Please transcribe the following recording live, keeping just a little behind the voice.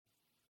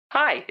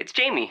Hi, it's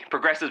Jamie,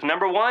 Progressive's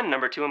number 1,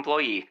 number 2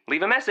 employee.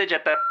 Leave a message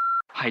at the...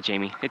 Hi,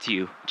 Jamie. It's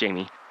you,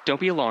 Jamie. Don't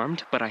be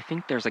alarmed, but I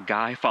think there's a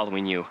guy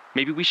following you.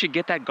 Maybe we should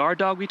get that guard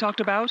dog we talked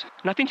about?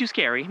 Nothing too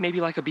scary.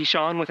 Maybe like a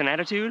Bichon with an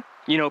attitude?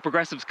 You know,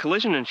 Progressive's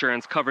collision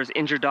insurance covers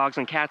injured dogs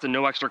and cats at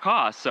no extra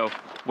cost, so...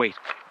 Wait,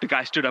 the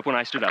guy stood up when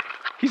I stood up.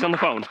 He's on the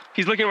phone.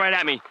 He's looking right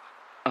at me.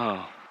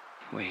 Oh,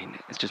 wait,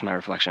 it's just my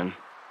reflection.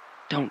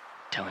 Don't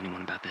tell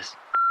anyone about this.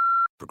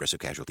 Progressive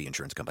Casualty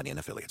Insurance Company and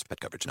Affiliates. Pet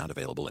coverage not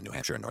available in New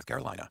Hampshire and North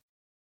Carolina.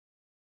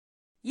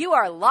 You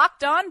are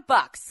Locked On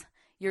Bucks,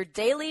 your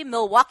daily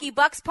Milwaukee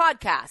Bucks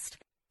podcast.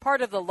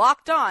 Part of the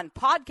Locked On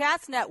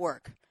Podcast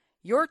Network.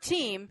 Your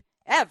team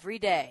every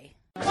day.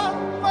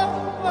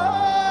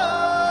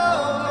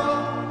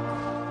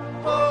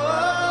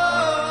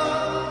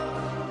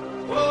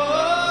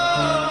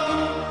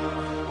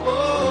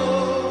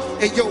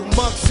 Hey, yo,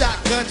 mug shot,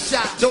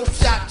 gunshot, dope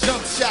shot,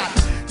 jump shot.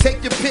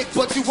 Take your pick,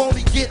 but you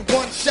only get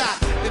one shot.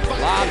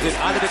 Lobs it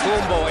onto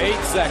Antetokounmpo, 8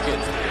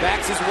 seconds.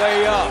 Backs his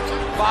way up,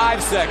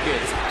 5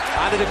 seconds.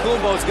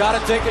 Antetokounmpo's got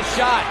to take a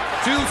shot.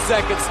 2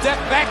 seconds, step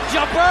back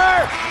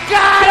jumper.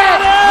 Got it!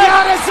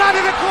 Giannis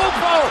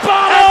Antetokounmpo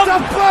at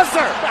the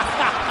buzzer.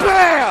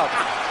 Bam!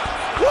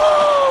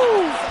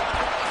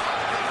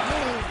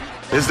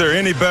 Woo! Is there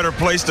any better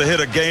place to hit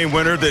a game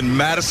winner than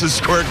Madison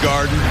Square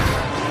Garden?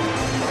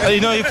 You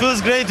know, it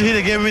feels great to hit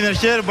a game winner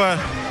here, but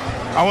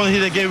I want to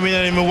hit a game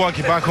winner in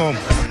Milwaukee, back home.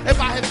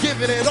 If I have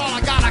given it all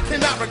I got, I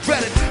cannot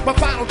regret it. My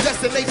final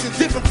destination's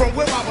different from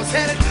where I was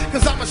headed,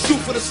 cause I'ma shoot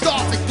for the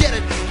stars to get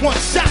it. One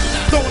shot,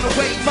 throwing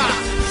away my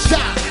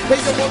shot. Hey,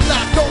 yo, I'm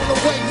not throwing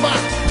away my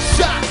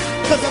shot,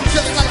 cause I'm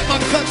just like my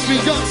country,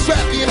 young,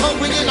 scrappy, and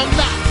hungry, and I'm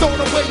not throwing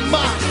away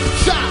my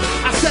shot.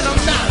 I said I'm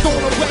not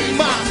throwing away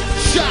my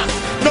shot.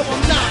 No,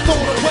 I'm not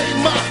throwing away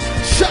my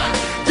shot.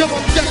 Yo,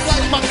 I'm just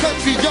like my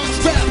country, young,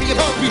 scrappy, and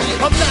hungry,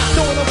 I'm not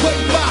throwing away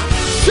my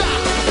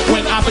shot.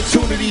 When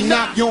opportunity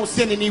knock, you don't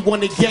send anyone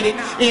to get it.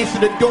 Answer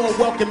the door,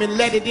 welcome, and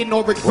let it in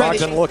or regret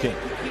Brogdon it.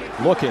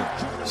 looking,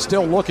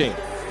 still looking.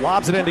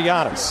 Lobs it into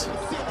Giannis.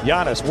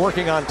 Giannis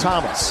working on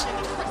Thomas.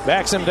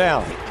 Backs him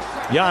down.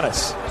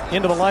 Giannis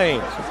into the lane.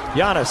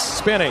 Giannis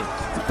spinning.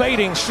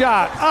 Fading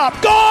shot. Up.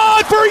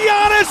 Good for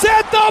Giannis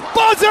at the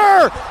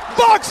buzzer.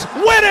 Bucks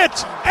win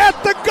it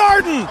at the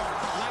Garden.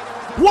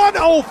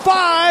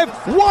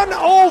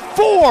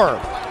 105-104.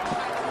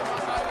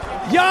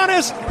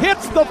 Giannis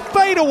hits the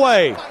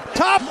fadeaway.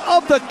 Top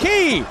of the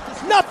key.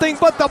 Nothing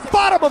but the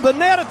bottom of the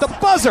net at the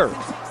buzzer.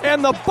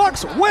 And the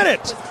Bucks win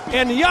it.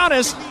 And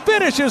Giannis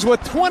finishes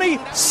with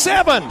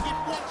 27.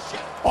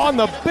 On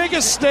the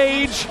biggest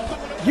stage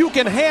you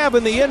can have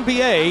in the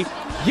NBA,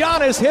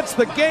 Giannis hits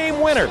the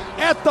game winner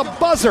at the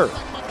buzzer.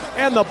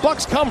 And the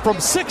Bucks come from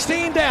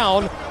 16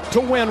 down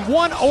to win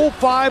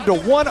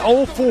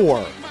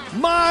 105-104.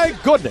 My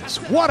goodness,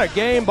 what a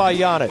game by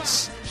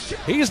Giannis.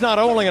 He's not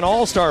only an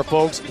all-star,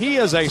 folks, he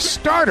is a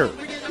starter,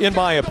 in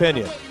my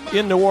opinion,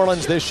 in New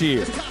Orleans this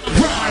year.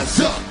 Rise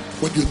up.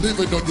 When you're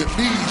living on your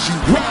knees, you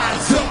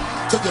rise up.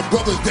 Tell your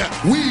brothers that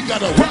we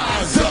gotta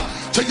rise up.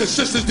 Tell your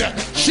sisters that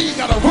she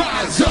gotta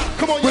rise up.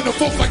 Come on, when the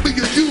folks like me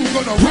and you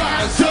gonna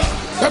rise up.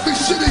 Every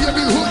city,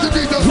 every hood, you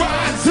need to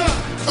rise up.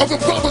 Other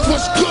brothers,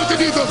 what's good,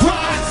 you need to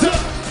rise up.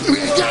 You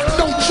ain't got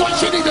no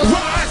choice, you need to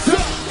rise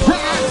up.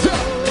 Rise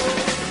up.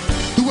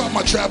 Throughout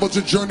my travels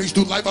and journeys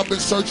through life, I've been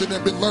searching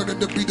and been learning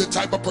to be the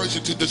type of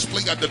person to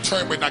display I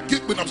determine. I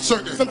get when I'm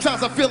certain.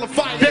 Sometimes I feel a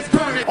fire that's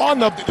burning. On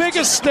the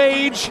biggest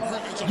stage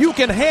you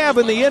can have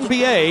in the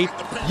NBA,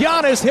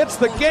 Giannis hits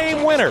the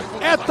game winner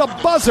at the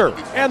buzzer.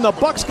 And the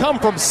Bucks come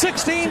from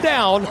 16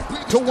 down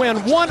to win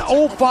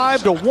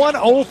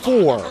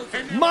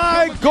 105-104.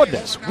 My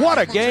goodness, what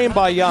a game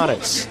by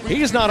Giannis.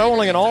 He's not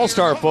only an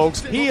all-star,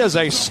 folks, he is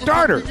a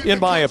starter, in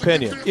my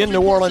opinion, in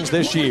New Orleans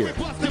this year.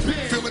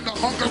 Feeling the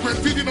hunger and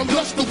feeding the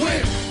lust to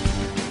win.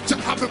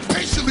 I've been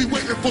patiently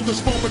waiting for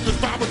this moment to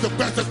find the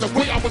best. That's the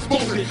way I was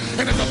molded.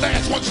 And as the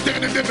last one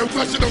standing, then the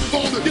rest of them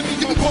folded. Give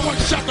me one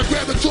shot to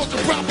grab the torch and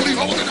properly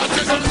hold it. I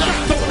said, I'm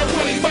not throwing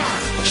away my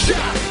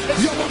shot.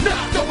 Yo, I'm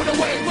not throwing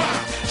away my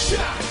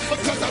shot.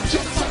 Because I'm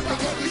just like the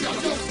hungry.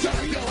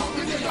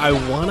 I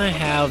want to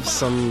have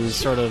some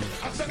sort of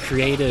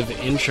creative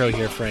intro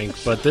here, Frank,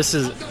 but this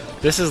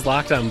is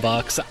Locked On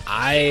Bucks.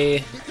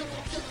 I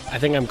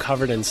think I'm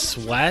covered in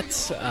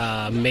sweat,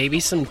 maybe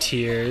some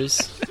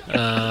tears,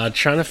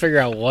 trying to figure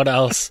out what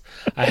else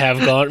I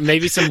have going.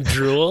 Maybe some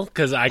drool,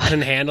 because I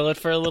couldn't handle it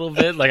for a little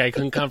bit. Like, I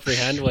couldn't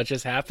comprehend what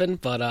just happened.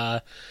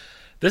 But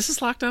this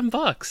is Locked On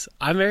Bucks.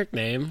 I'm Eric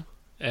Name,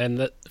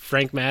 and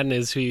Frank Madden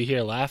is who you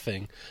hear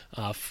laughing.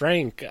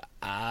 Frank,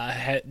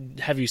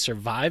 have you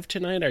survived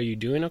tonight? Are you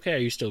doing okay? Are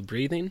you still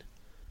breathing?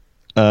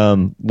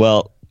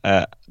 Well,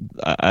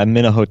 I'm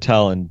in a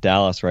hotel in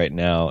Dallas right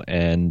now,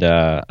 and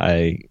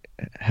I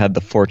had the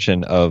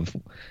fortune of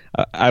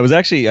I was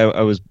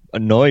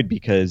annoyed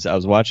because I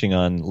was watching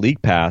on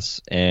League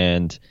Pass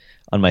and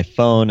on my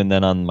phone and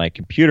then on my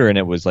computer, and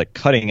it was like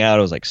cutting out.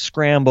 It was like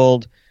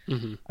scrambled.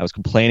 Mm-hmm. I was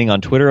complaining on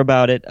Twitter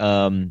about it,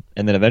 and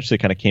then eventually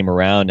kind of came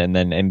around, and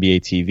then NBA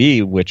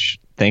TV, which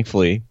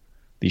thankfully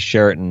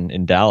Sheraton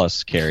in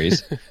Dallas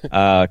carries,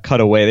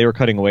 cut away. They were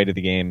cutting away to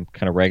the game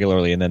kind of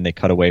regularly, and then they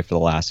cut away for the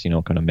last,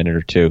 kind of minute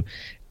or two.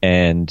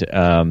 And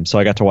so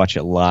I got to watch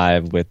it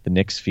live with the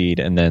Knicks feed,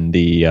 and then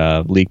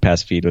the League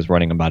Pass feed was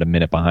running about a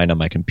minute behind on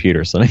my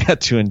computer. So I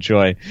got to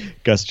enjoy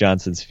Gus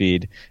Johnson's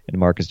feed and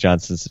Marcus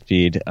Johnson's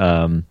feed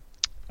again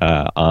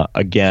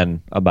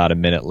about a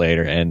minute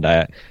later. And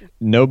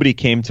nobody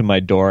came to my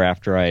door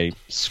after I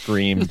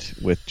screamed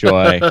with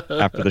joy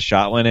after the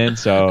shot went in.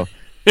 So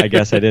I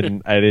guess I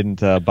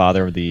didn't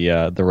bother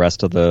the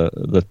rest of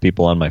the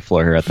people on my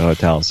floor here at the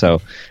hotel.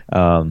 So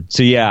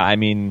yeah, I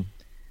mean.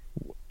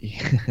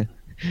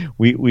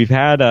 We've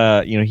had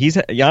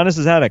Giannis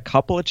has had a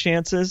couple of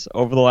chances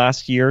over the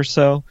last year or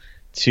so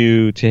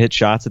to hit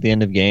shots at the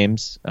end of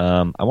games.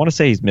 I want to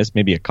say he's missed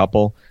maybe a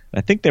couple.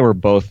 I think they were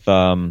both.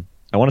 I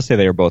want to say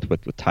they were both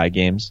with tie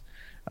games.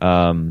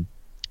 And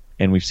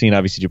we've seen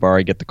obviously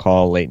Jabari get the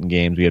call late in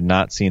games. We have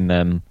not seen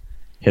them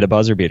hit a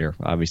buzzer beater.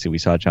 Obviously, we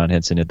saw John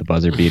Henson hit the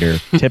buzzer beater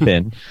tip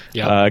in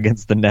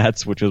against the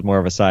Nets, which was more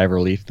of a sigh of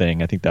relief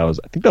thing. I think that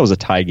was a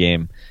tie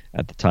game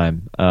at the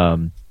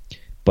time.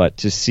 But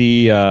to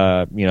see,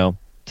 the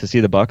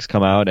Bucks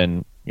come out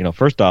and,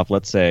 first off,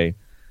 let's say,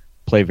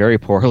 play very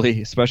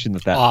poorly, especially in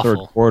that awful. Third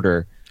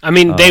quarter. I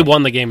mean, they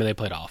won the game and they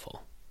played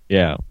awful.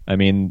 Yeah, I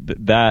mean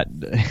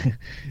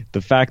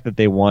the fact that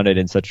they won it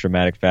in such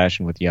dramatic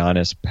fashion with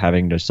Giannis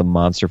having just a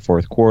monster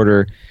fourth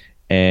quarter,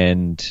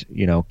 and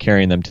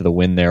carrying them to the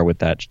win there with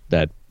that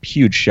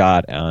huge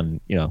shot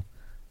on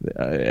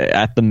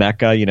at the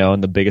Mecca, in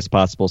the biggest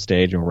possible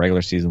stage and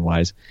regular season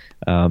wise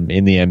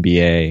in the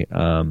NBA,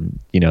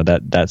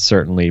 that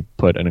certainly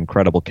put an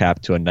incredible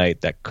cap to a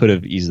night that could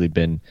have easily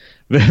been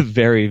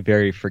very,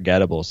 very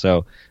forgettable.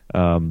 So,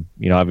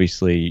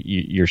 obviously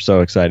you're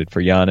so excited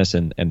for Giannis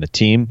and the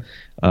team.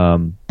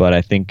 But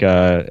I think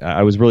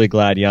I was really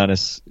glad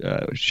Giannis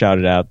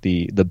shouted out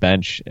the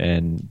bench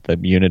and the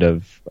unit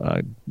of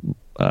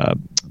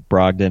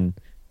Brogdon,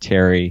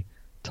 Terry,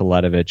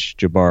 Teletovic,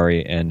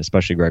 Jabari, and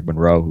especially Greg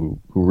Monroe, who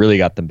really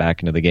got them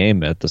back into the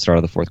game at the start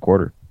of the fourth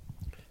quarter.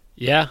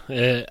 Yeah,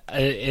 it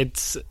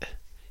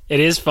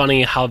is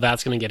funny how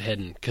that's going to get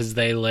hidden because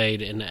they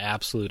laid an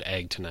absolute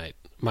egg tonight.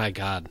 My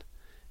God,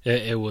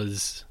 it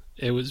was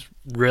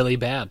really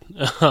bad.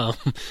 That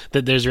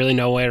there's really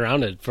no way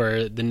around it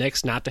for the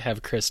Knicks not to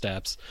have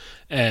Kristaps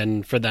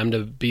and for them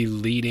to be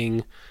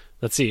leading.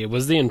 Let's see, it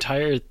was the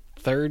entire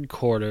third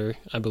quarter,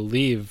 I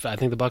believe. I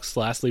think the Bucks'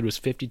 last lead was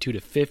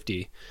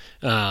 52-50.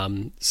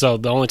 So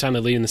the only time they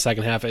lead in the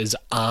second half is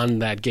on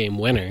that game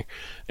winner,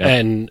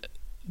 and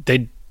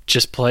they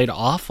just played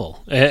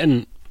awful.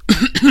 And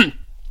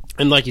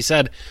and like you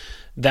said,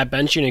 that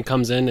bench unit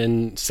comes in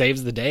and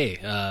saves the day.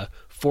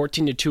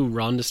 14-2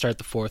 run to start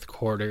the fourth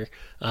quarter.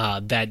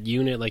 That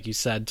unit, like you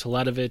said,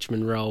 Teletovic,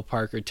 Monroe,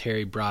 Parker,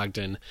 Terry,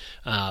 Brogdon,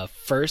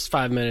 first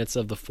 5 minutes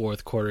of the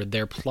fourth quarter,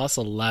 they're plus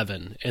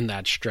 11 in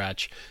that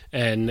stretch.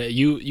 And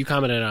you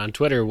commented on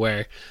Twitter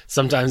where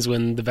sometimes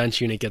when the bench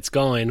unit gets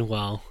going,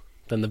 well,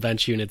 then the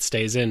bench unit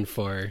stays in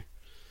for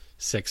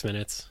 6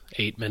 minutes,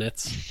 8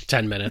 minutes,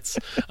 10 minutes.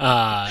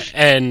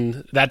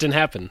 And that didn't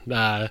happen.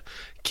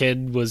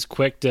 Kid was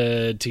quick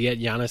to get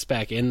Giannis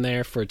back in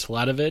there for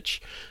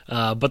Teletovic,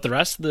 but the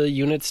rest of the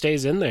unit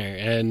stays in there.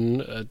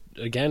 And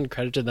again,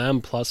 credit to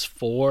them, plus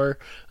 4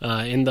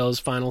 in those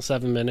final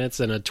 7 minutes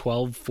and a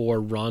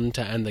 12-4 run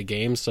to end the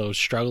game. So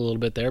struggled a little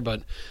bit there,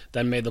 but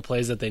then made the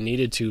plays that they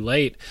needed to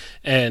late.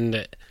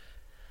 And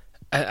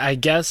I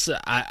guess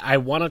I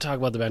want to talk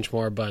about the bench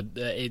more, but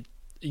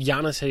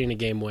Giannis hitting a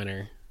game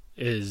winner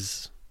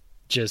is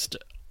just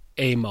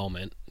a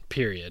moment,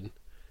 period.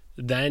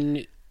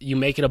 Then you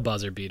make it a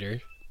buzzer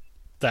beater.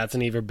 That's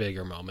an even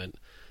bigger moment.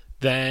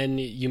 Then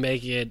you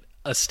make it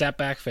a step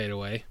back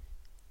fadeaway.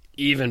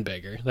 Even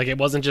bigger. Like, it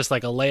wasn't just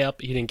like a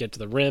layup. He didn't get to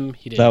the rim.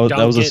 He didn't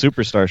that was a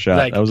superstar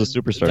shot. That was a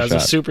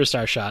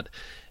superstar shot.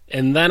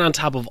 And then on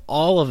top of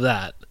all of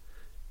that,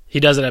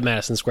 he does it at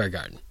Madison Square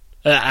Garden.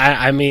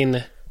 I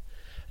mean,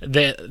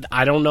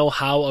 I don't know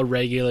how a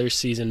regular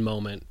season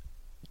moment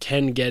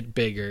can get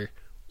bigger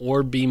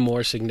or be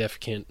more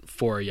significant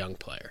for a young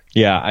player.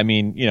 Yeah, I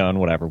mean, and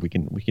whatever, we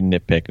can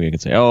nitpick. We can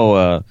say,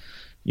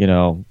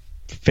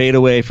 fade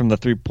away from the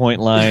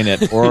 3-point line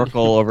at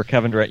Oracle over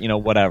Kevin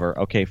Durant, whatever.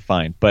 Okay,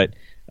 fine. But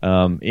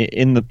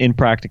in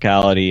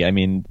practicality, I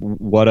mean,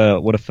 what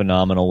a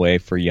phenomenal way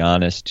for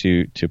Giannis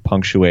to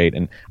punctuate.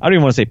 And I don't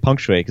even want to say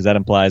punctuate because that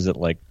implies that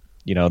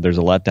there's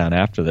a letdown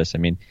after this. I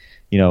mean,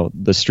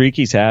 the streak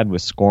he's had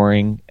with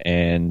scoring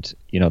and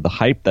the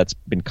hype that's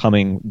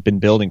been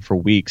building for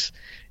weeks.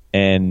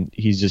 And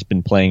he's just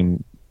been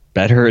playing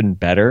better and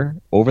better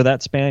over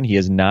that span. He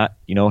has not,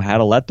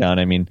 had a letdown.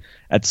 I mean,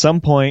 at some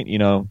point,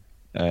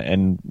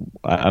 and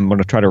I'm going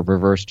to try to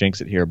reverse jinx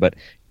it here, but,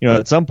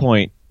 at some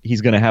point he's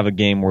going to have a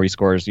game where he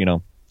scores,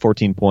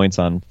 14 points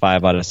on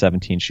 5 out of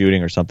 17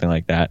 shooting or something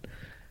like that.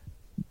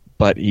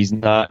 But he's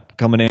not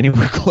coming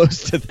anywhere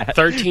close to that.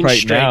 13 right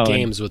straight now.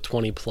 games with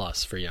 20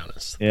 plus for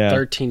Giannis. Yeah.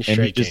 13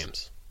 straight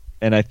games.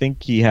 And I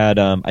think he had,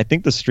 I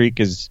think the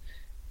streak is,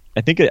 I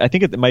think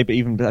it might be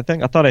even. I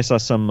thought I saw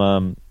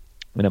some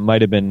and it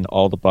might have been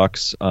all the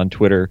Bucks on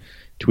Twitter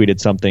tweeted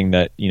something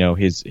that, you know,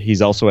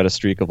 he's also at a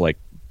streak of like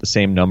the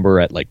same number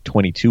at like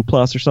 22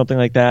 plus or something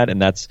like that,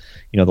 and that's,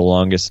 you know, the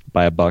longest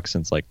by a Buck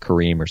since like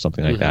Kareem or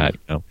something like that, you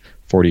know,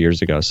 40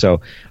 years ago. So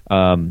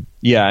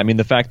yeah, I mean,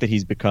 the fact that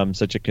he's become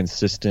such a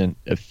consistent,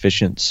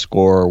 efficient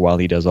scorer while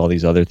he does all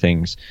these other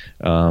things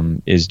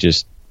is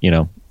just, you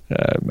know,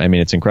 I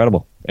mean, it's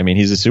incredible. I mean,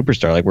 he's a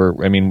superstar. Like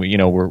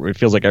it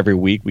feels like every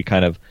week we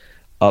kind of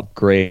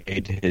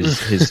upgrade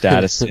his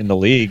status in the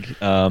league,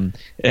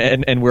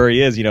 and where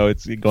he is, you know,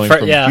 it's going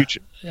from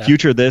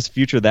future this,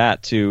 future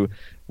that to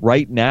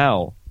right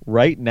now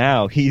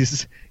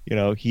he's, you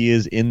know, he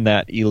is in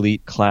that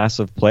elite class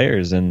of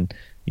players. And,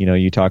 you know,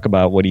 you talk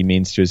about what he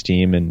means to his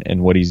team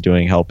and what he's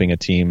doing, helping a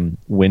team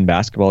win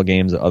basketball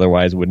games that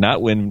otherwise would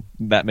not win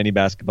that many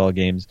basketball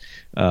games.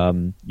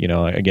 You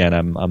know, again,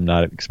 I'm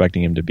not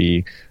expecting him to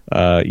be,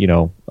 win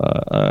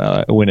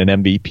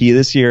an MVP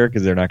this year,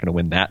 because they're not going to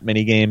win that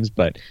many games.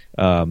 But,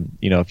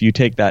 you know, if you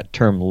take that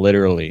term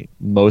literally,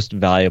 most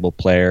valuable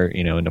player,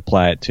 you know, and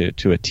apply it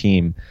to a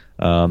team,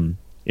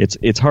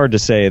 it's hard to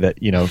say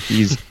that, you know,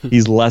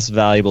 he's less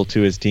valuable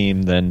to his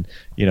team than,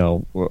 you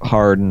know,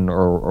 Harden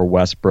or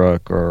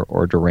Westbrook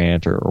or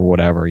Durant or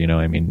whatever. You know,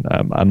 I mean,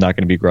 I'm not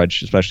going to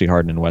begrudge, especially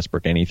Harden and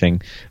Westbrook,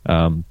 anything.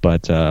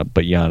 But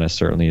Giannis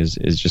certainly is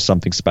just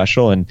something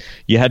special, and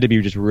you had to be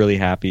just really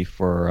happy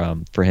for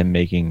him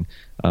making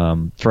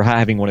for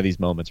having one of these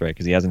moments, right?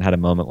 Because he hasn't had a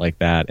moment like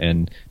that,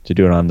 and to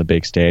do it on the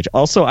big stage.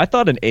 Also, I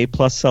thought an A+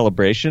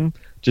 celebration.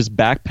 Just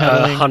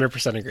backpedaling,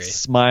 100% agree.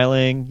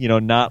 Smiling, you know,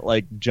 not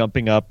like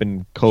jumping up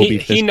and Kobe.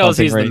 He knows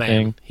he's the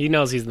man. He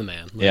knows he's the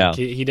man. Like, yeah,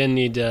 he didn't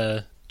need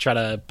to try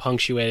to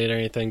punctuate it or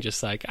anything.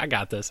 Just like, I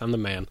got this. I'm the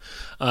man.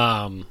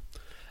 And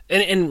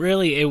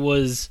really, it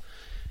was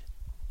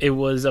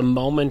a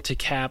moment to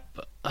cap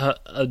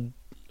a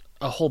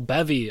whole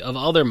bevy of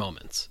other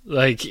moments.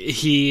 Like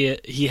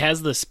he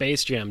has the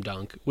Space Jam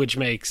dunk, which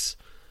makes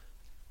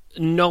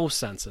no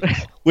sense at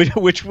all.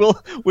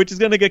 which is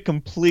going to get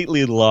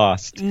completely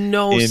lost.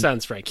 No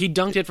sense, Frank. He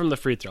dunked it from the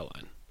free throw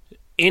line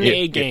in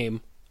a game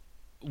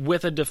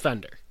with a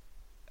defender.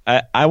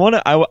 I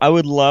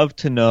would love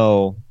to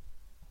know.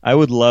 I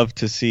would love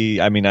to see.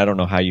 I mean, I don't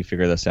know how you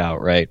figure this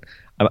out, right?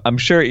 I'm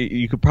sure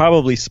you could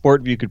probably,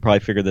 SportView could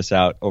probably figure this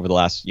out over the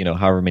last, you know,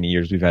 however many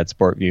years we've had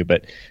SportView.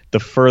 But the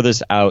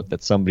furthest out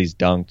that somebody's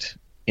dunked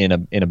in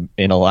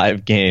a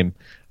live game.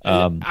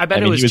 I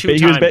bet it was 2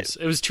 times.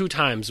 It was 2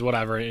 times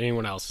whatever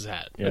anyone else has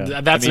had.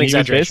 Yeah. That's an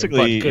exaggeration,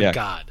 but good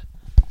God.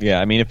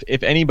 Yeah, I mean,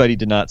 if anybody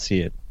did not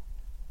see it,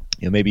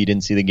 you know, maybe you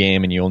didn't see the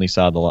game and you only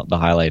saw the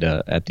highlight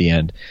at the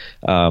end.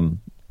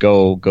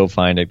 Go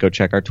find it. Go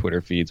check our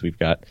Twitter feeds. We've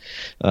got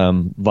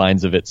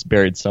vines of it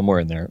buried somewhere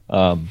in there.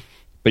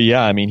 But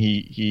yeah, I mean,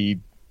 he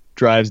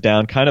drives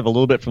down kind of a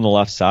little bit from the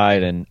left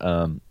side,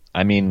 and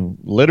I mean,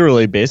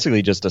 literally,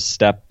 basically just a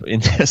step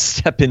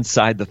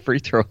inside the free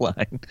throw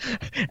line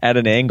at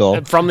an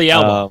angle from the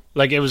elbow.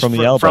 Like it was from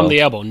the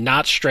elbow,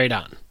 not straight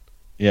on.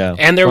 Yeah,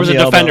 and there was a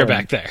defender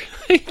back there.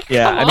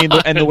 Yeah, I mean,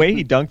 and the way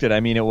he dunked it, I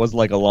mean, it was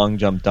like a long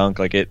jump dunk.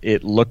 Like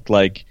it looked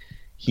like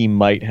he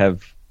might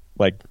have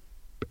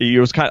it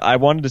was kind of, I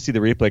wanted to see the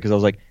replay because I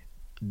was like,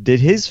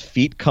 did his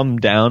feet come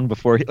down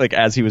before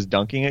as he was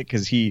dunking it?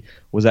 Because he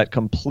was at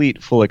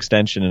complete full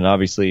extension, and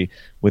obviously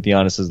with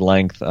Giannis's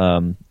length,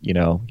 you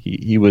know,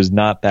 he was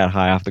not that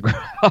high off the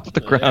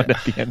ground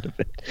at the end of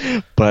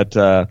it. But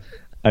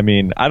I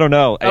mean, I don't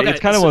know. Okay, it's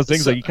kind of one of those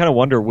things like you kind of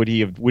wonder, would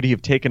he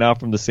have taken off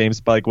from the same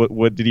spot? Like,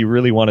 what did he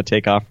really want to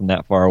take off from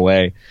that far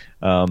away?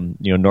 You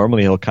know,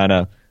 normally he'll kind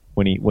of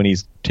when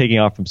he's taking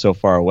off from so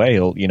far away,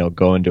 he'll, you know,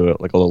 go into a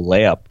little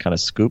layup kind of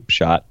scoop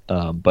shot.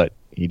 But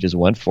he just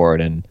went for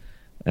it, and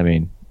I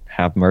mean,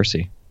 have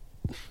mercy.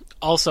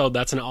 Also,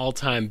 that's an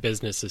all-time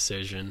business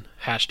decision.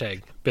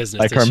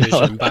 #business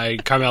decision by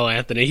Carmelo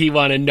Anthony. He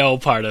wanted no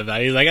part of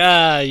that. He's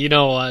like, you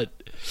know what?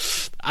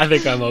 I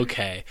think I'm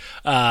okay.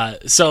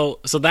 So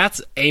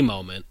that's a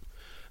moment.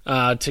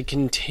 To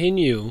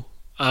continue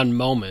on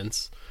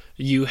moments,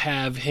 you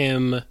have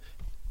him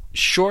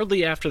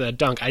shortly after that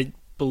dunk. I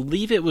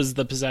believe it was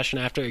the possession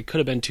after. It could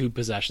have been 2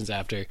 possessions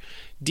after.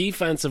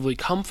 Defensively,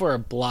 come for a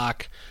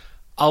block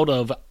out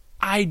of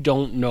I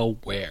don't know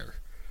where.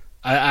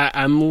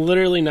 I'm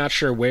literally not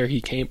sure where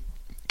he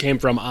came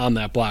from on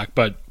that block,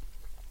 but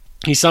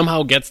he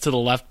somehow gets to the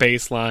left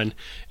baseline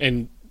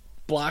and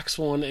blocks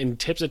one and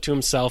tips it to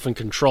himself and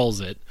controls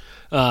it.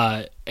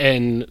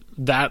 And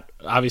that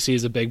obviously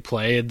is a big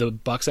play. The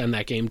Bucks end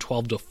that game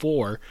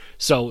 12-4,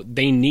 so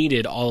they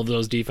needed all of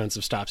those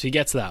defensive stops. He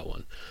gets that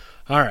one.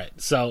 All right,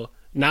 so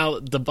now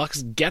the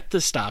Bucks get the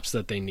stops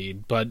that they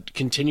need, but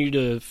continue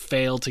to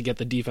fail to get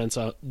the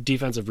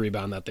defensive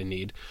rebound that they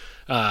need.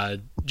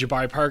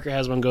 Jabari Parker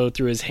has one go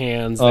through his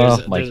hands.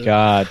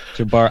 God,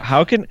 Jabari!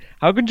 How can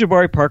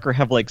Jabari Parker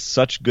have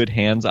such good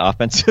hands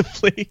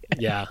offensively?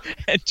 Yeah,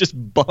 and just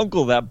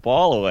bungle that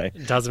ball away?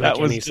 It doesn't make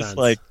any sense.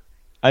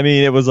 I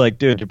mean, it was like,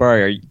 dude,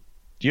 Jabari,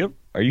 do you have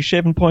are you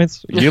shaving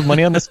points? Do you have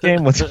money on this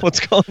game? What's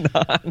going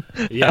on?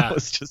 Yeah. That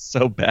was just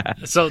so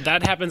bad. So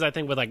that happens, I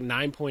think, with like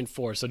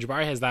 9.4. So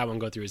Jabari has that one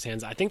go through his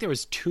hands. I think there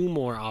was 2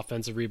 more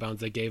offensive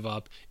rebounds they gave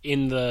up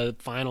in the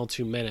final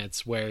 2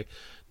 minutes where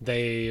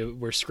they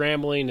were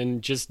scrambling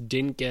and just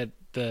didn't get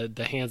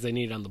the hands they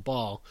needed on the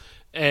ball.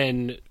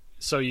 And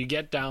so you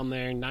get down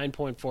there,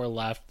 9.4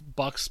 left.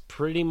 Bucks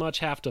pretty much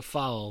have to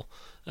foul.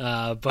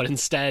 But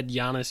instead,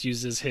 Giannis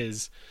uses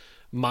his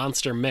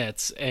monster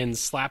mitts and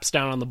slaps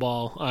down on the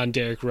ball on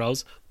Derrick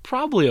Rose.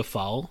 Probably a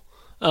foul,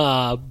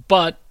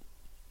 but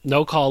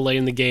no call late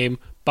in the game.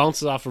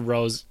 Bounces off of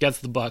Rose, gets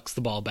the Bucks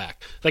the ball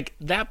back. Like,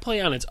 that play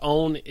on its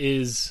own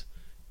is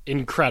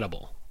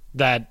incredible,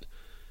 that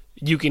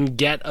you can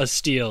get a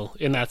steal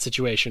in that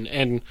situation.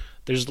 And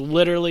there's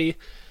literally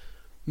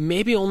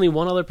maybe only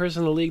one other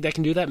person in the league that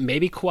can do that.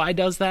 Maybe Kawhi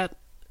does that,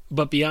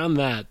 but beyond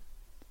that,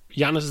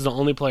 Giannis is the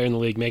only player in the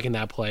league making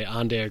that play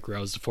on Derrick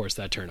Rose to force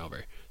that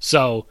turnover.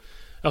 So,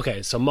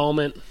 okay, so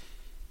moment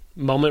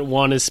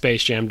 1 is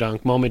Space Jam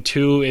dunk. Moment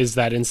 2 is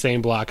that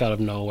insane block out of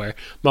nowhere.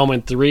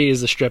 Moment 3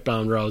 is the strip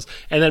on Rose.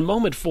 And then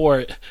moment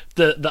 4,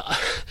 the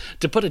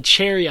to put a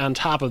cherry on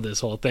top of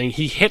this whole thing,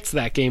 he hits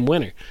that game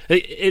winner.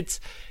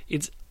 It's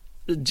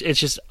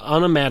just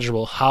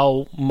unimaginable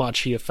how much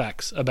he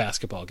affects a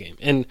basketball game.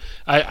 And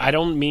I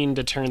don't mean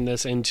to turn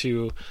this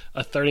into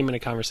a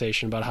 30-minute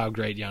conversation about how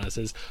great Giannis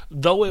is,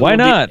 though Why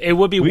not? It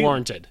would be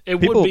warranted. It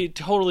would be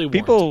totally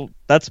warranted.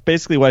 That's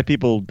basically why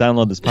people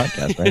download this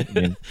podcast, right? I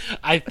mean,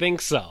 I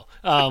think so.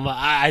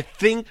 I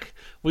think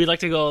we'd like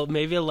to go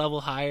maybe a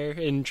level higher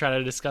and try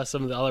to discuss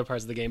some of the other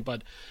parts of the game,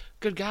 but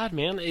good God,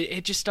 man,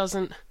 it just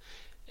doesn't.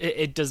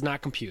 It does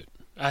not compute.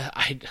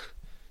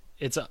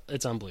 It's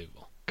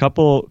unbelievable.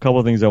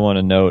 Couple things I want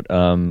to note.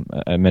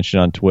 I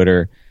mentioned on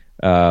Twitter,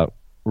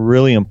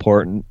 really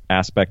important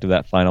aspect of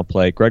that final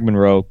play. Greg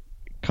Monroe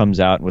comes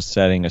out and was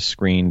setting a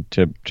screen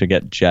to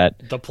get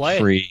Jet the play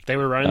free. They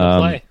were running the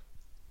play,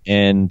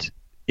 and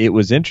it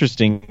was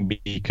interesting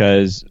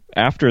because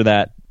after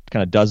that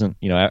kind of doesn't,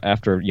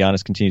 after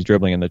Giannis continues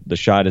dribbling and the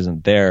shot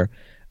isn't there,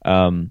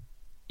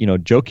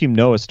 Joakim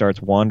Noah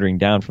starts wandering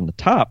down from the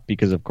top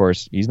because, of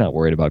course, he's not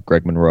worried about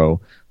Greg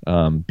Monroe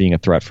being a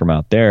threat from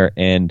out there.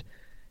 And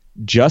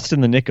just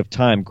in the nick of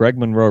time, Greg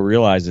Monroe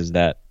realizes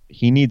that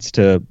he needs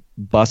to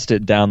bust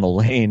it down the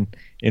lane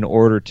in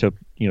order to,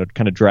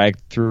 kind of drag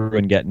through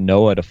and get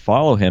Noah to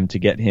follow him to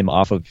get him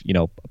off of,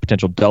 a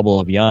potential double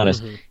of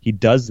Giannis. Mm-hmm. He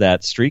does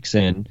that, streaks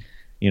in,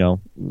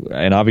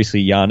 and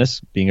obviously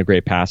Giannis, being a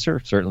great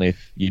passer, certainly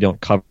if you don't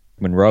cover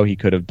Monroe, he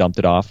could have dumped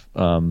it off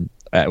to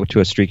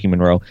a streaking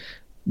Monroe.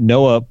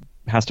 Noah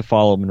has to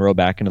follow Monroe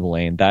back into the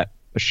lane. That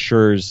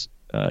assures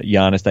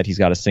Giannis that he's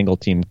got a single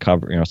team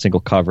cover, single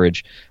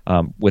coverage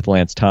with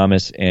Lance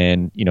Thomas,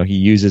 and he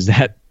uses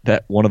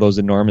that one of those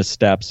enormous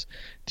steps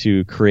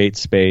to create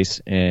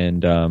space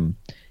and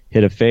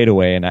hit a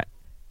fadeaway. And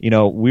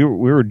we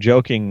were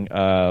joking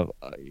a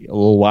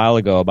little while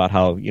ago about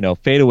how a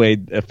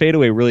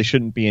fadeaway really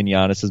shouldn't be in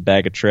Giannis's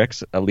bag of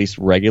tricks, at least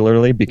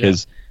regularly,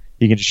 because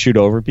he can just shoot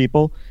over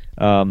people.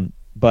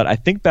 But I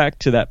think back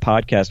to that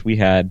podcast we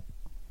had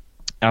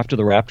after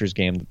the Raptors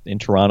game in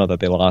Toronto that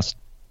they lost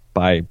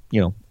by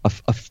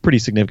a pretty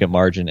significant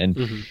margin,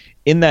 and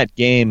in that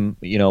game,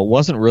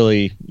 wasn't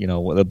really,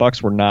 the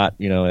Bucks were not,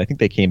 I think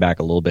they came back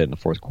a little bit in the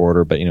fourth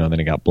quarter, but then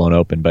it got blown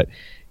open. But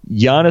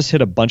Giannis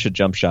hit a bunch of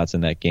jump shots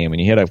in that game, and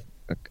he hit at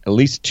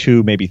least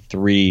 2, maybe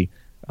 3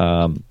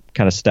 kind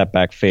of step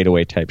back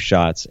fadeaway type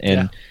shots.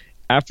 And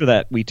after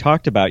that, we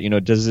talked about,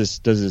 does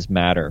this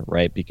matter,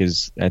 right?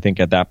 Because I think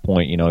at that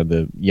point,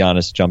 the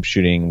Giannis jump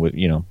shooting with,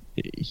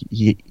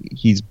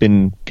 he's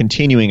been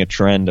continuing a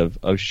trend of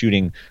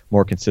shooting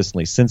more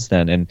consistently since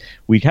then. And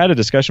we had a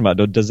discussion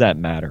about, does that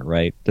matter,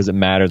 right? Does it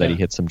matter that he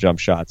hit some jump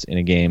shots in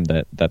a game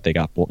that they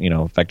got,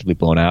 effectively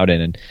blown out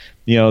in? And,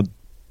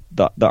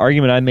 the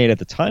argument I made at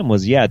the time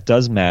was, it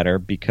does matter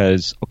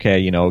because,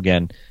 okay,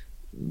 again,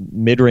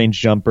 mid-range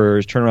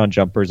jumpers, turnaround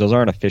jumpers, those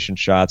aren't efficient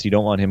shots. You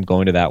don't want him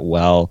going to that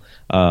well.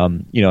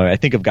 I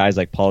think of guys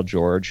like Paul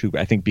George, who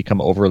I think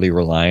become overly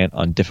reliant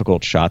on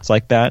difficult shots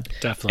like that.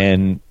 Definitely.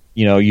 And,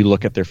 you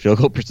look at their field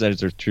goal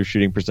percentage, their true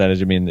shooting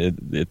percentage, I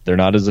mean, they're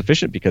not as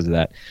efficient because of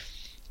that.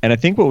 And I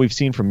think what we've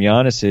seen from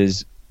Giannis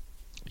is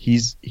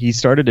he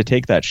started to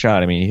take that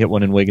shot. I mean, he hit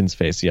one in Wiggins'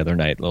 face the other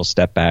night, a little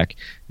step back.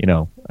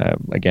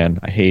 Again,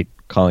 I hate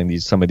calling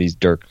some of these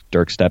Dirk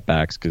step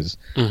backs because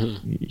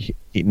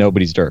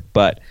nobody's Dirk,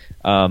 but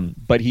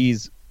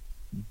he's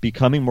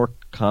becoming more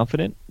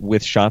confident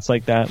with shots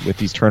like that, with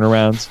these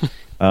turnarounds.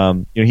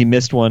 He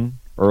missed one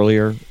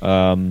earlier.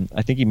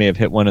 I think he may have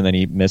hit one and then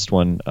he missed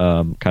one,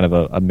 kind of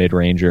a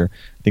mid-ranger.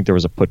 I think there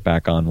was a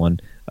putback on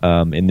one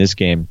in this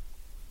game.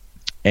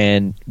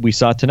 And we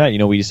saw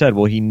tonight, we said,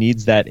 well, he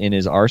needs that in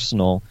his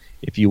arsenal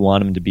if you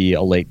want him to be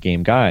a late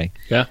game guy.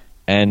 Yeah.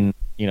 And,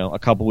 a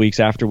couple weeks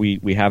after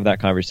we have that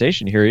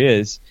conversation, here he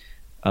is,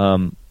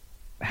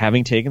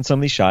 having taken some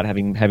of these shots,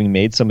 having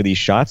made some of these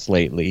shots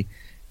lately.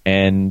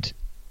 And,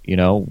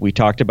 we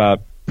talked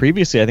about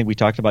previously, I think we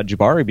talked about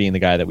Jabari being the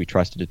guy that we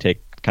trusted to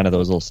take kind of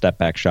those little step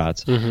back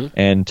shots.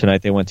 And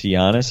tonight they went to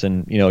Giannis,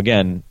 and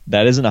again,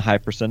 that isn't a high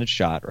percentage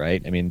shot,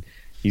 right? I mean,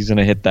 he's going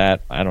to hit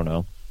that, I don't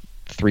know,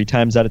 3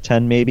 times out of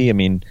 10 maybe. I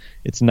mean,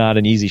 it's not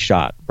an easy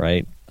shot,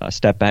 right? A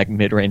step back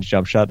mid range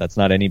jump shot, that's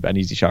not an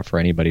easy shot for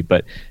anybody.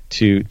 But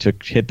to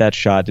hit that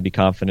shot, to be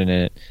confident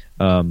in it,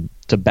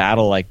 to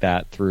battle like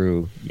that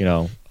through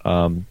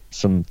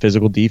some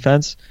physical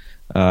defense,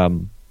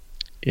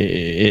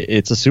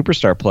 it's a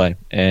superstar play,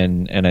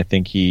 and I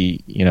think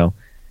he,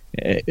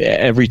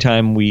 every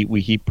time we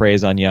heap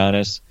praise on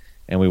Giannis,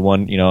 and we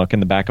won, in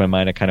the back of my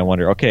mind, I kind of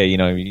wonder, okay,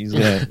 he's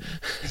gonna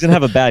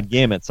have a bad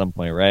game at some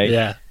point, right?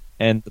 Yeah.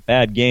 And the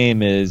bad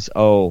game is,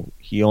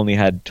 he only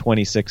had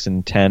 26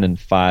 and 10 and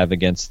 5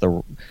 against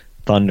the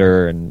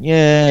Thunder, and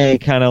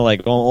kind of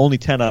like only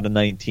 10 out of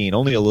 19,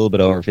 only a little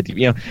bit over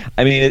 50. I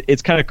mean,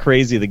 it's kind of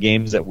crazy. The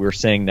games that we're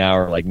saying now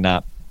are like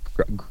not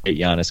great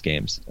Giannis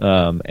games,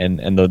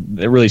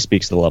 it really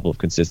speaks to the level of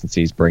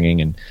consistency he's bringing.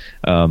 And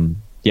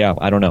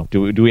I don't know.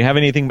 Do we have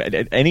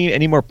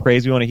any more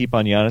praise we want to heap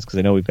on Giannis? Because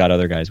I know we've got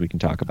other guys we can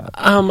talk about.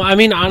 I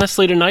mean,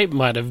 honestly, tonight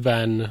might have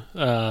been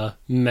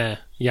meh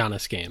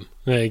Giannis game.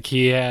 Like,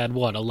 he had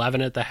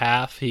 11 at the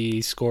half.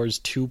 He scores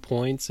 2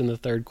 points in the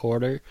third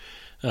quarter.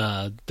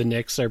 The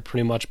Knicks are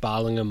pretty much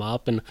bottling him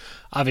up, and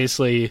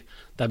obviously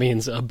that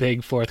means a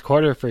big fourth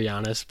quarter for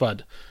Giannis.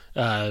 But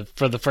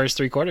for the first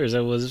 3 quarters,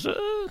 it was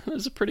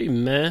a pretty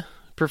meh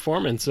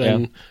performance.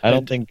 And I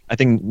think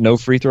no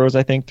free throws,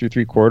 I think, through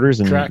 3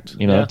 quarters, and correct.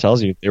 That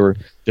tells you they were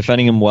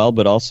defending him well,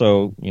 but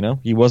also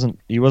he wasn't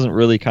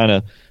really kind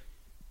of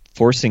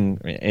forcing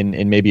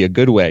in maybe a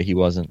good way. He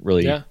wasn't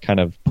really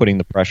kind of putting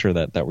the pressure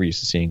that we're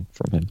used to seeing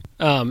from him.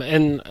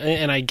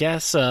 And I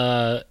guess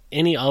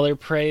any other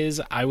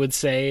praise, I would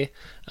say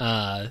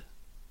I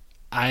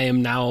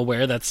am now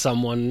aware that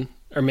someone,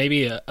 or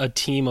maybe a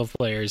team of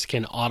players,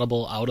 can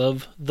audible out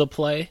of the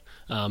play.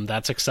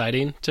 That's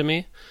exciting to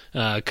me,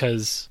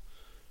 because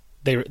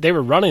they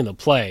were running the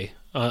play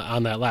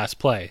on that last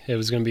play. It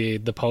was going to be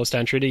the post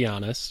entry to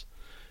Giannis,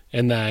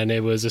 and then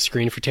it was a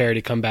screen for Terry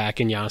to come back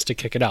and Giannis to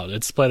kick it out.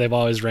 It's a play they've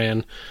always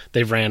ran.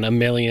 They've ran a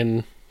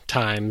million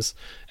times.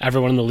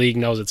 Everyone in the league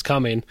knows it's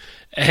coming.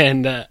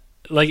 And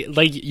like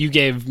you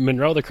gave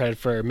Monroe the credit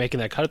for making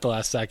that cut at the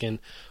last second,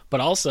 but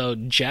also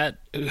Jet,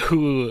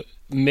 who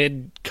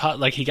mid-cut,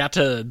 like, he got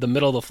to the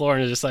middle of the floor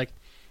and is just like,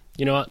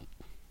 you know what?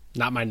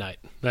 Not my night.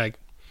 Like,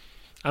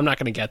 I'm not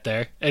going to get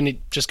there. And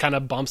he just kind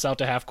of bumps out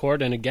to half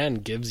court and, again,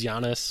 gives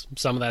Giannis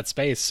some of that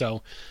space.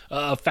 So,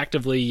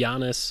 effectively,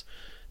 Giannis,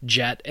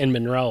 Jet, and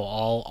Monroe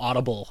all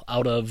audible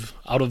out of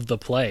the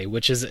play,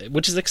 which is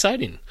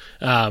exciting,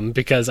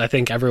 because I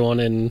think everyone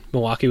in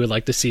Milwaukee would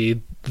like to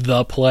see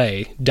the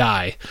play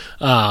die.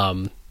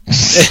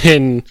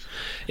 And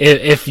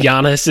if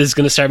Giannis is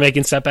going to start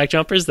making step back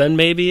jumpers, then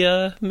maybe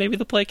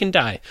the play can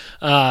die.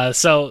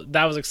 So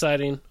that was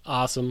exciting,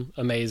 awesome,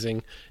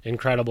 amazing,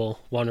 incredible,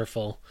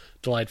 wonderful,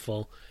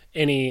 delightful.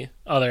 Any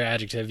other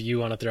adjective you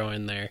want to throw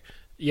in there?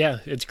 Yeah,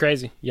 it's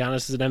crazy.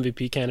 Giannis is an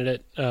MVP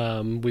candidate.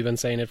 We've been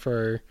saying it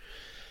for.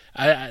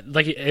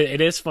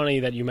 It is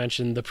funny that you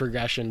mentioned the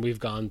progression we've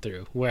gone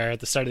through, where at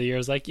the start of the year it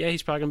was like, yeah,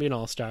 he's probably gonna be an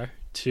all-star.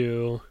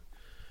 To,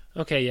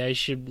 okay, yeah, he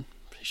should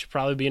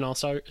probably be an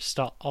all-star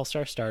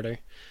starter.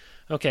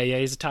 Okay, yeah,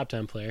 he's a top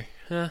 10 player.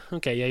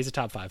 Okay, yeah, he's a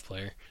top 5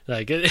 player.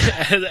 Like,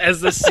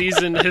 as the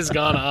season has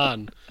gone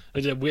on,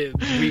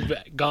 we've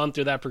gone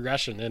through that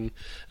progression, and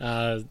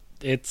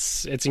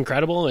it's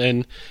incredible.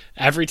 And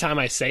every time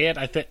I say it,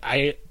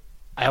 I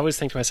always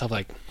think to myself,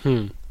 like,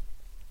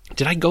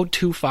 did I go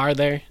too far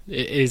there?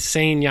 Is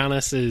saying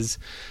Giannis is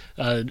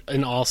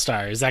an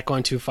all-star, is that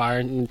going too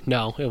far?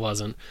 No, it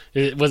wasn't.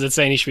 Was it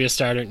saying he should be a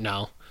starter?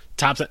 No.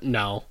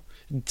 No.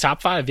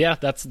 Top 5, yeah,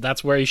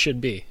 that's where he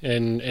should be,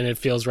 and it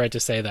feels right to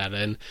say that.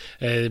 And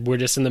we're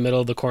just in the middle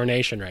of the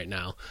coronation right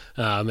now,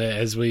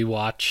 as we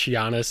watch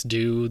Giannis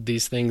do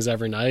these things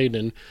every night,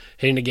 and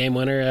hitting a game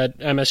winner at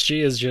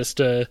MSG is just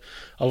a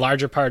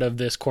larger part of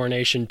this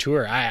coronation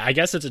tour. I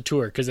guess it's a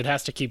tour because it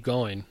has to keep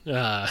going.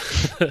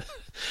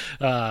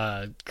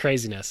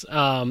 Craziness.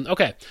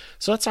 Okay,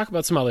 so let's talk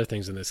about some other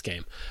things in this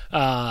game.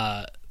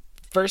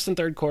 First and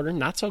third quarter,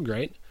 not so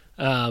great.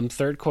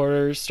 Third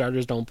quarter,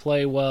 starters don't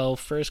play well.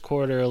 First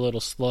quarter, a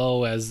little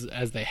slow, as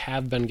they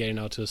have been getting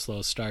out to a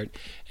slow start.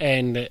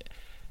 And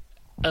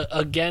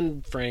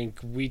again, Frank,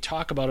 we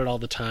talk about it all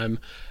the time.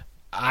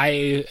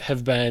 I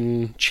have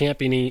been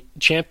championing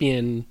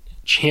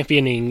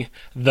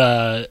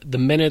the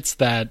minutes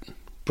that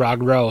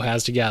Brogdon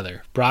has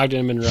together. Brogdon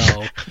and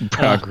Monroe.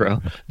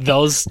 Brogdon.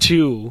 Those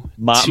two.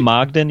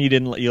 Mogden?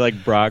 You like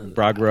Brogdon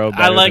better?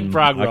 I like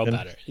Brogdon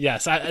better.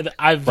 Yes, I've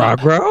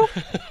Brogdon?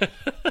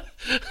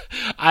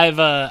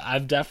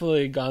 I've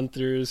definitely gone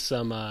through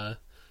some. I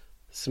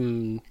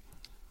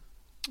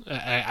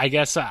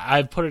guess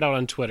I've put it out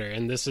on Twitter,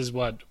 and this is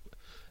what.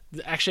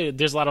 Actually,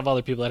 there's a lot of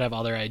other people that have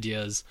other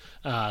ideas,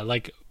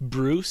 like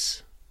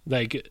Bruce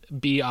like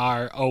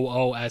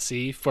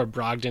Broose for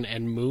Brogdon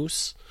and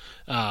Moose.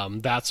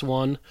 That's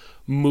one.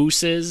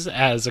 Mooses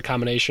as a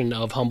combination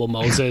of Humble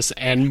Moses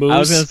and Moose. I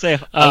was gonna say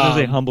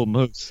Humble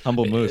Moose,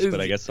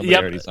 but I guess somebody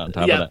already on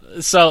top of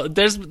that. So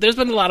there's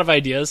been a lot of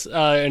ideas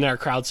in our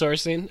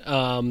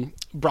crowdsourcing.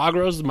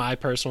 Brogros is my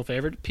personal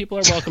favorite. People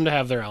are welcome to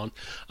have their own.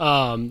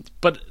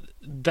 But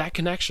that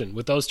connection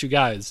with those two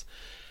guys,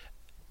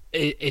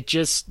 it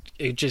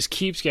just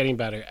keeps getting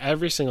better.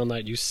 Every single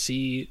night you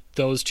see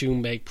those two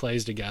make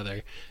plays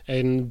together,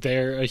 and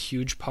they're a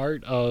huge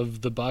part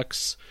of the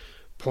Bucks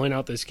pulling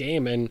out this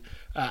game. And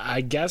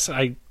I guess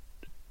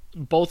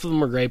both of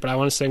them were great, but I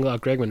want to single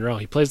out Greg Monroe.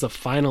 He plays the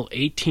final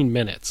 18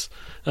 minutes.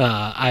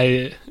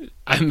 I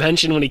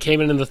mentioned when he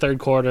came in the third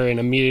quarter and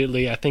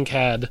immediately I think he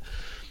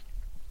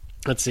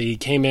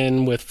came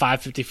in with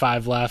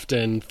 5:55 left,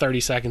 and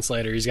 30 seconds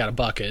later he's got a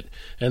bucket,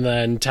 and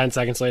then 10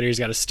 seconds later he's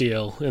got a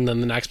steal, and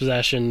then the next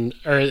possession,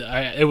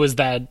 it was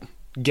that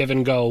give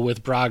and go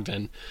with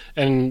Brogdon.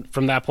 And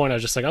from that point I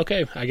was just like,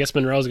 okay, I guess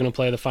Monroe's going to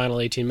play the final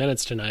 18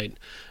 minutes tonight.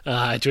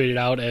 I tweeted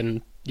out,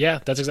 and yeah,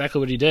 that's exactly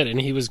what he did, and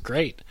he was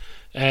great.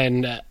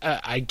 And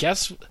I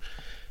guess,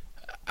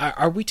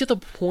 are we to the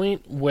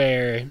point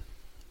where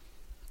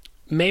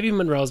maybe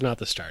Monroe's not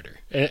the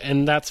starter,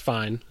 and that's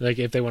fine. Like,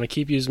 if they want to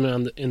keep using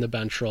him in the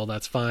bench role,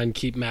 that's fine.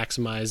 Keep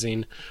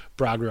maximizing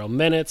Brogdon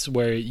minutes,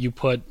 where you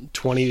put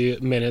 20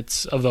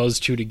 minutes of those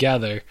two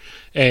together,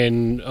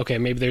 and okay,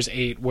 maybe there's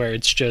 8 where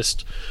it's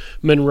just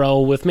Monroe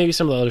with maybe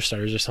some of the other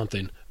starters or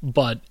something.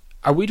 But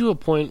are we to a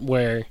point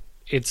where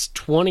it's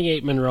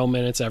 28 Monroe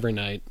minutes every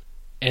night,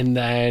 and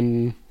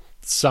then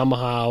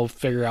somehow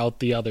figure out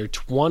the other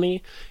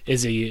 20?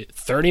 Is he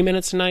 30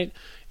 minutes a night?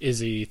 Is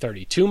he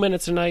 32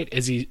 minutes a night?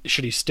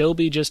 Should he still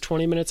be just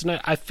 20 minutes a night?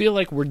 I feel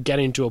like we're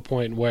getting to a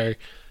point where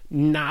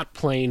not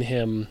playing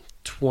him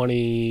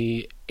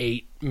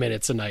 28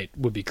 minutes a night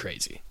would be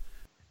crazy.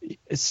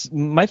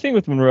 My thing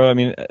with Monroe, I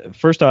mean,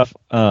 first off,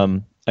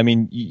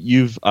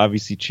 you've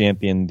obviously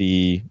championed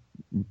the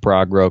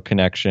Brogdon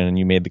connection, and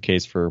you made the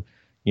case for,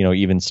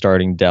 even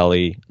starting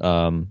Delly,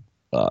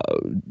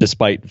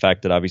 despite the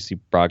fact that obviously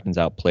Brogdon's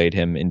outplayed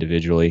him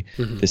individually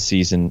this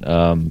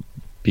season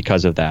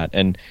because of that.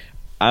 And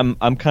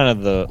I'm kind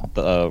of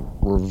the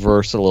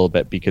reverse a little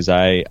bit, because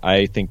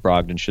I think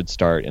Brogdon should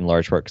start in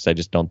large part because I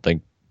just don't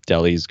think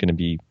Delly's going to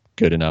be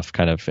good enough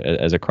kind of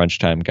as a crunch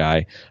time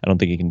guy. I don't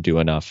think he can do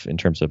enough in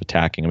terms of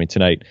attacking. I mean,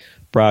 tonight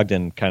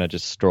Brogdon kind of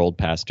just strolled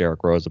past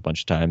Derrick Rose a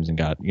bunch of times and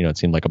got, it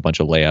seemed like a bunch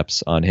of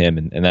layups on him,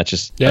 and that's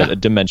just a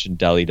dimension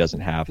Delly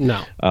doesn't have.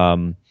 No.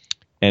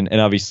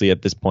 And obviously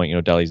at this point,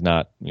 Delly's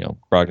not,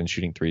 Brogdon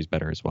shooting threes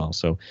better as well.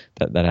 So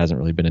that hasn't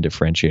really been a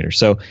differentiator.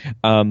 So,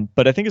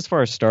 but I think as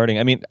far as starting,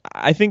 I mean,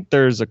 I think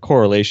there's a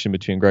correlation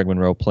between Greg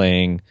Monroe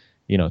playing,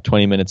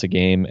 20 minutes a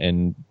game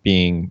and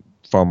being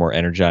far more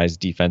energized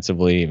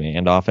defensively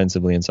and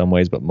offensively in some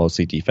ways, but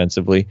mostly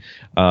defensively.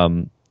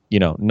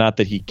 Not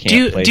that he can't play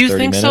 30 minutes. Do you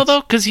think so, though?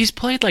 Because he's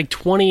played like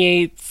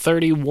 28,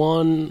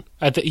 31.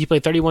 He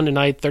played 31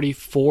 tonight,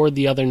 34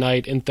 the other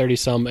night, and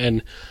 30-some.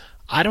 And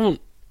I don't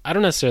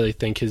necessarily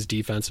think his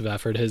defensive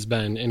effort has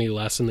been any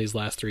less in these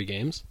last 3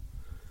 games.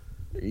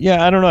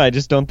 Yeah, I don't know. I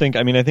just don't think...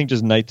 I mean, I think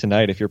just night to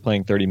night, if you're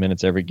playing 30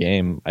 minutes every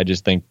game, I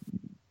just think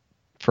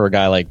for a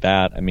guy like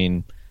that, I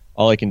mean,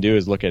 all I can do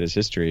is look at his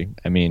history.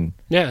 I mean...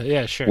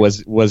 Yeah, sure.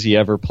 Was he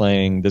ever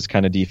playing this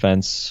kind of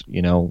defense,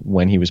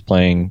 when he was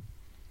playing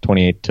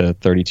 28 to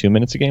 32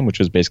 minutes a game, which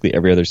was basically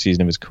every other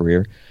season of his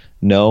career?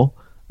 No.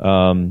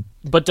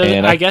 But does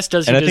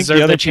he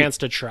deserve the chance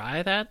to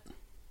try that?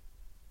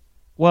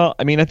 Well,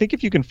 I mean, I think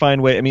if you can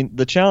find way, I mean,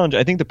 the challenge,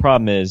 I think the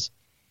problem is,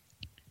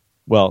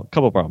 well, a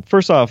couple of problems.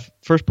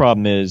 First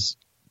problem is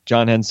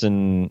John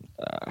Henson.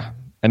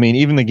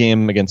 Even the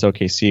game against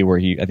OKC where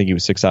I think he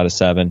was 6 out of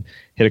 7,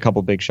 hit a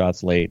couple big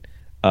shots late.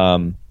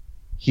 It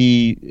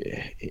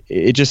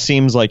just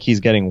seems like he's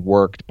getting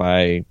worked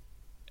by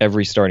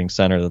every starting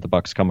center that the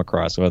Bucks come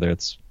across, whether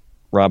it's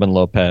Robin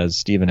Lopez,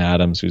 Steven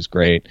Adams, who's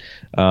great.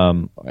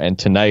 And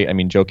tonight, I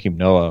mean, Joakim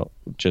Noah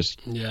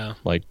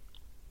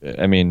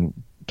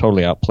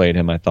totally outplayed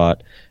him, I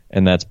thought,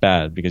 and that's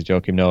bad because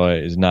Joakim Noah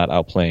is not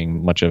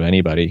outplaying much of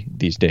anybody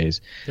these days.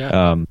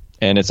 Yeah.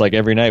 And it's like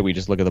every night we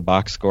just look at the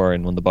box score,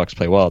 and when the Bucks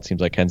play well, it seems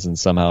like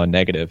Henson's somehow a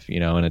negative,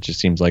 and it just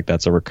seems like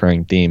that's a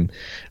recurring theme.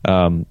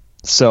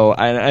 So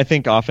I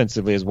think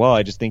offensively as well,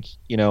 I just think,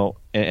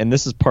 and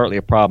this is partly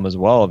a problem as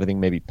well of I think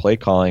maybe play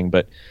calling,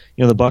 but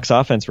the Bucks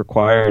offense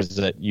requires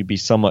that you be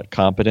somewhat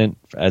competent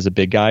as a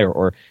big guy,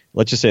 or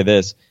let's just say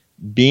this,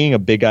 being a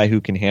big guy who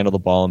can handle the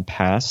ball and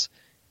pass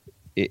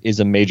is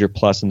a major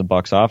plus in the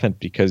Bucks offense,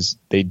 because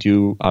they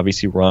do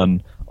obviously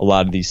run a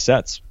lot of these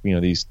sets,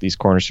 these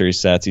corner series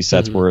sets, these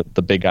sets where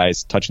the big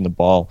guy's touching the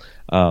ball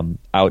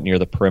out near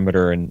the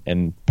perimeter,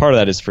 and part of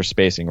that is for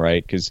spacing,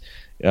 right? Because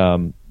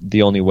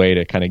the only way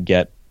to kind of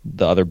get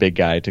the other big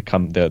guy to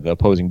come, the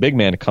opposing big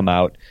man to come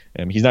out.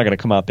 He's not going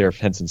to come out there if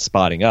Henson's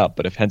spotting up,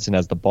 but if Henson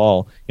has the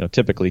ball,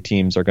 typically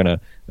teams are going to,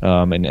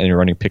 and you're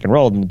running pick and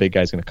roll, then the big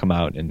guy's going to come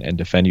out and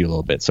defend you a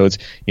little bit. So it's,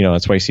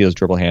 that's why you see those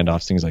dribble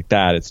handoffs, things like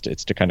that.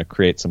 It's to kind of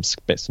create some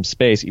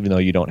space, even though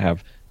you don't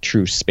have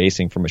true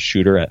spacing from a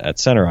shooter at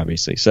center,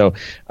 obviously. So,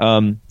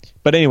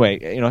 but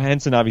anyway,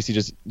 Henson obviously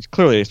just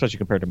clearly, especially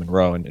compared to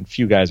Monroe, and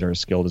few guys are as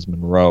skilled as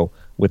Monroe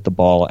with the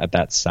ball at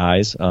that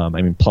size.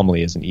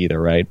 Plumlee isn't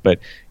either, right? But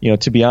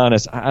to be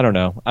honest, I don't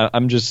know.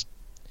 I'm just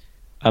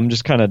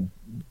kind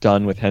of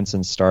done with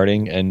Henson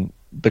starting, and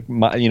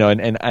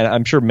and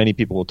I'm sure many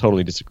people will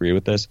totally disagree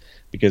with this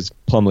because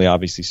Plumlee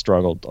obviously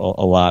struggled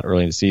a lot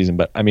early in the season.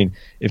 But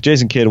if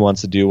Jason Kidd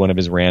wants to do one of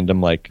his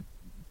random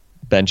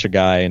bench a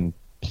guy and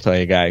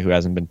play a guy who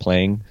hasn't been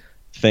playing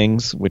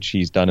things, which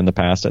he's done in the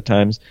past at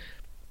times,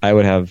 I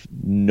would have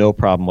no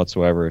problem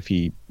whatsoever if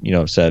he,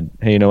 said,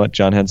 hey, you know what,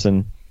 John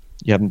Henson,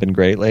 you haven't been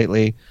great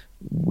lately.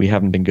 We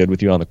haven't been good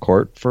with you on the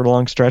court for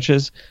long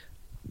stretches.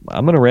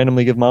 I'm going to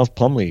randomly give Miles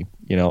Plumlee,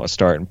 a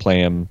start and play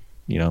him,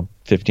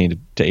 15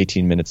 to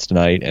 18 minutes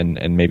tonight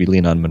and maybe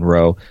lean on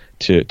Monroe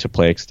to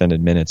play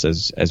extended minutes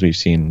as we've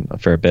seen a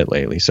fair bit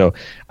lately. So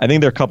I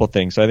think there are a couple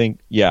things. So I think,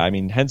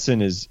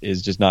 Henson is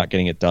just not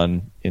getting it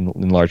done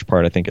in large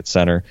part, I think, at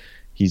center.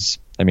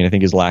 I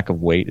think his lack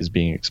of weight is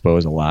being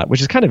exposed a lot,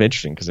 which is kind of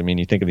interesting because,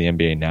 you think of the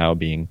NBA now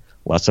being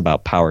less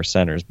about power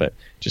centers, but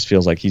it just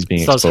feels like he's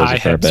being exposed a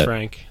fair bit.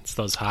 Frank. It's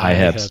those high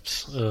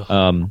hips.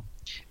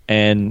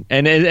 And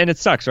it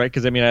sucks, right?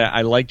 Because,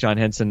 I like John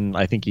Henson.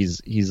 I think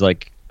he's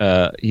like,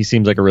 he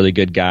seems like a really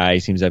good guy. He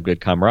seems to have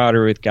good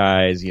camaraderie with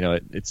guys.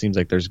 It seems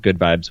like there's good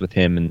vibes with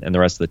him and the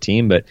rest of the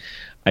team, but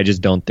I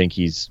just don't think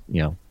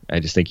I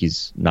just think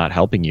he's not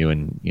helping you.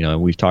 And,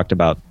 we've talked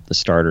about the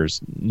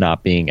starters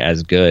not being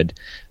as good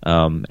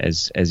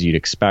as you'd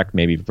expect,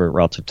 maybe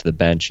relative to the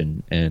bench.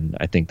 And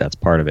I think that's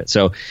part of it.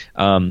 So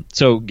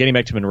getting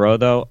back to Monroe,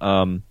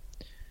 though,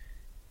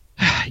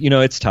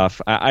 it's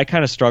tough. I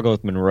kind of struggle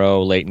with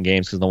Monroe late in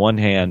games because on the one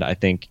hand, I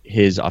think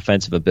his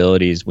offensive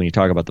abilities, when you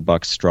talk about the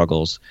Bucks'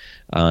 struggles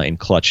in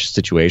clutch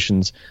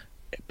situations,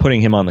 putting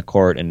him on the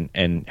court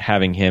and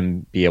having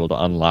him be able to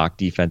unlock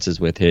defenses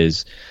with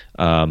his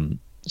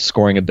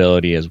scoring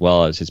ability as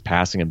well as his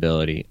passing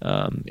ability,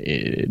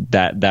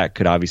 that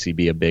could obviously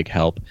be a big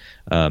help.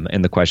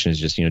 And the question is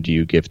just, do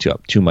you give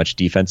too much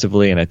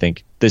defensively? And I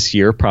think this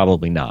year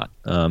probably not.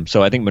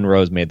 So I think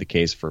Monroe's made the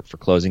case for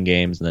closing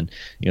games, and then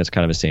it's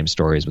kind of the same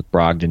story as with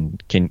Brogdon.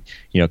 Can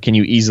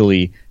you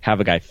easily have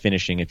a guy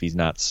finishing if he's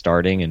not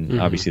starting? And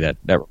obviously that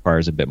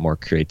requires a bit more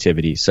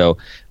creativity. So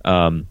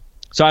I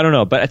don't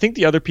know, but I think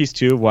the other piece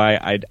too why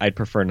I'd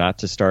prefer not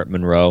to start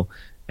Monroe.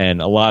 And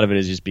a lot of it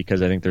is just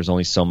because I think there's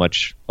only so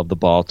much of the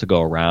ball to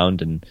go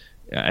around. And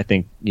I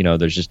think,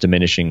 there's just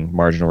diminishing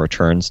marginal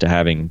returns to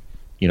having,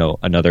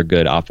 another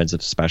good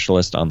offensive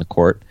specialist on the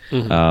court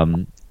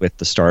with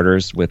the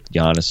starters, with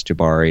Giannis,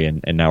 Jabari,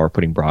 and now we're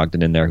putting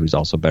Brogdon in there, who's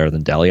also better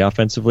than Delly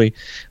offensively.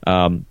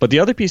 But the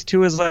other piece,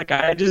 too, is I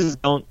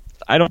don't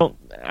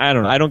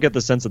get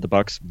the sense that the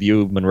Bucks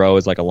view Monroe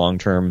as a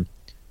long-term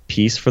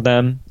piece for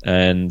them,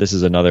 and this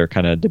is another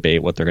kind of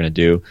debate what they're going to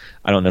do.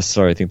 I don't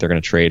necessarily think they're going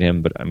to trade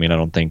him, but I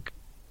don't think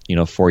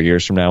 4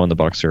 years from now when the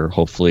Bucks are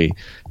hopefully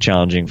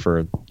challenging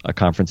for a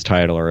conference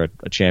title or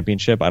a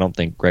championship, I don't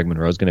think Greg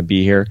Monroe is going to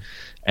be here,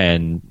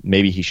 and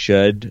maybe he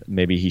should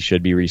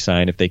be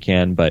re-signed if they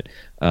can, but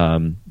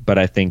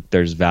I think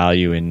there's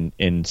value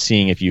in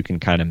seeing if you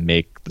can kind of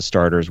make the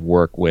starters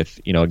work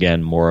with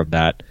again more of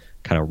that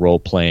kind of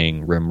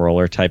role-playing rim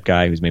roller type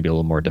guy who's maybe a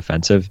little more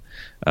defensive.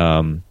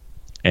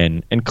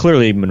 And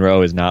clearly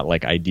Monroe is not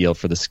ideal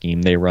for the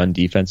scheme they run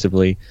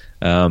defensively,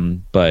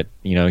 but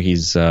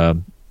he's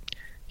the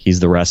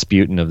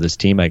Rasputin of this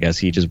team. I guess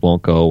he just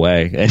won't go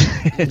away.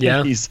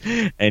 Yeah, he's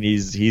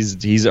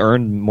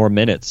earned more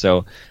minutes.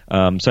 So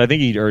I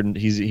think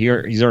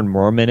he's earned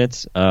more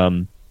minutes.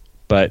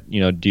 But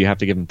do you have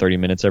to give him 30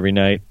 minutes every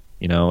night?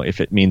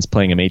 If it means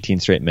playing him 18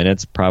 straight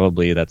minutes,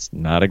 probably that's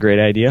not a great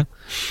idea.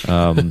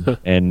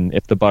 And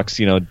if the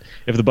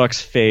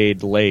Bucks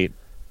fade late,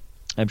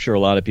 I'm sure a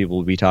lot of people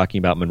will be talking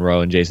about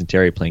Monroe and Jason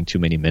Terry playing too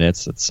many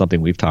minutes. That's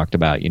something we've talked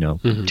about,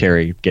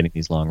 Terry getting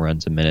these long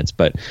runs of minutes.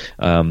 But,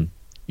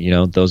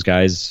 those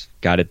guys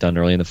got it done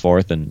early in the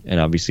fourth, and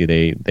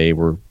obviously they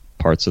were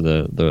parts of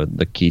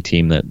the key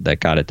team that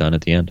got it done at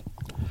the end.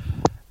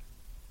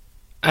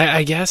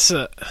 I guess,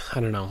 I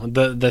don't know.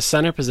 The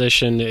center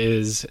position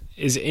is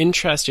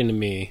interesting to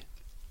me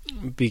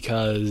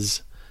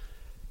because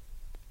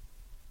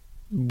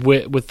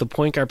with the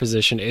point guard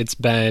position, it's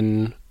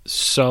been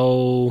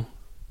so...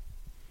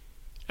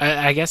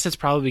 I guess it's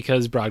probably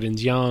because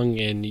Brogdon's young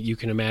and you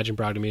can imagine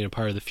Brogdon being a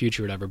part of the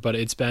future or whatever, but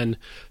it's been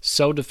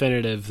so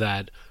definitive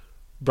that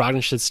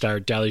Brogdon should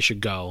start, Delly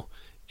should go,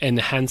 and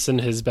Henson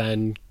has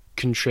been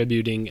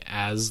contributing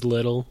as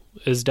little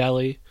as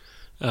Delly.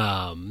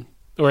 And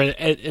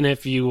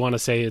if you want to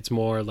say it's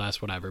more or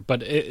less, whatever.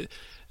 But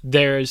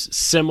there's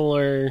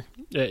similar,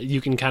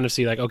 you can kind of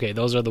see okay,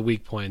 those are the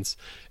weak points.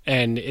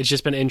 And it's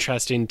just been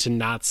interesting to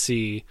not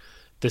see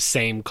the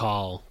same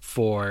call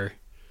for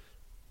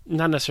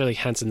not necessarily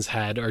Henson's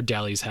head or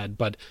Delly's head,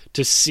 but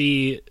to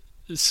see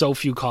so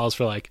few calls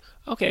for like,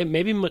 okay,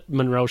 maybe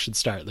Monroe should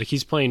start. Like,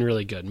 he's playing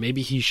really good.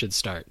 Maybe he should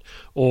start.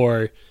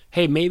 Or,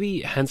 hey,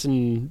 maybe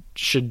Henson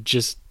should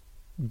just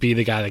be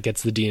the guy that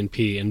gets the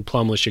DNP and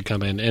Plumlee should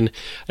come in. And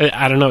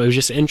I don't know, it was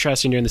just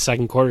interesting during the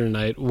second quarter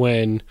tonight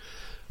when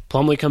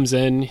Plumlee comes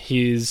in.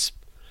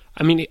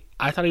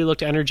 I thought he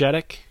looked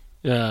energetic.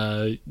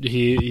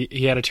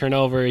 He had a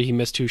turnover. He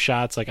missed 2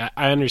 shots. Like,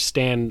 I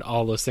understand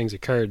all those things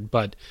occurred,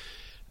 but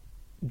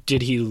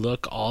did he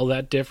look all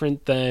that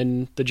different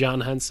than the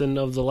John Henson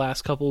of the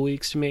last couple of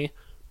weeks to me?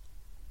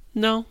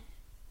 No,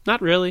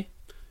 not really.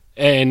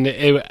 And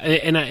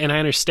I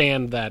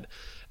understand that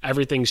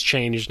everything's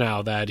changed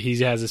now, that he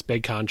has this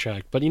big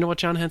contract. But you know what?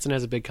 John Henson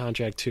has a big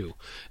contract too.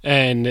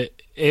 And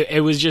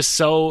it was just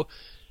so...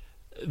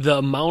 the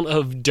amount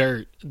of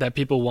dirt that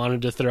people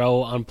wanted to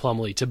throw on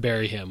Plumlee to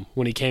bury him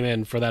when he came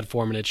in for that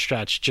 4-minute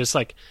stretch just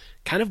like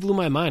kind of blew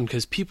my mind,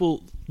 because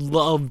people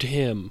loved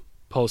him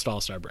post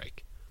All-Star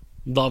break.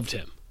 Loved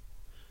him.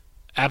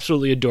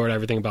 Absolutely adored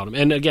everything about him.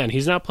 And again,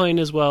 he's not playing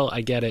as well.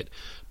 I get it.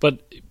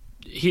 But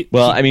we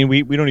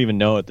don't even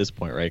know at this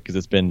point, right? Because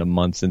it's been a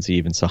month since he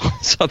even saw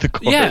the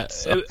court. Yeah,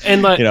 so,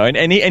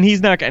 and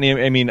he's not.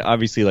 I mean,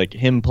 obviously, like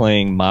him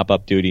playing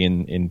mop-up duty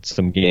in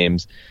some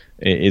games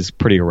is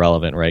pretty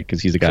irrelevant, right?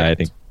 Because he's a guy.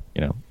 Correct.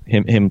 I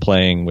think him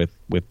playing with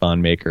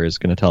Von Maker is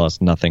going to tell us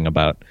nothing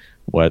about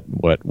what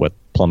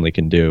Plumlee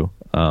can do.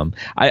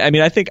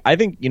 I think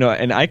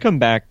and I come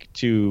back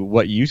to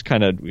what you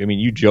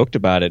you joked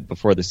about it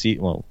before the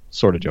season. Well,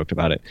 sort of joked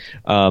about it.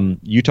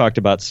 You talked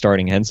about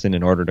starting Henson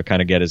in order to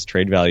kind of get his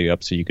trade value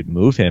up so you could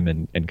move him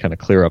and kind of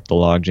clear up the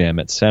logjam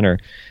at center.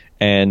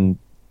 And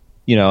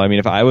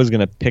if I was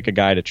going to pick a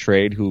guy to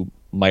trade who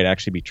might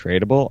actually be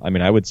tradable,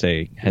 I would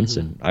say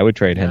Henson. I would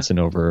trade Henson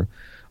over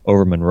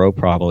Monroe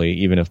probably,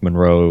 even if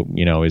Monroe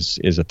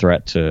is a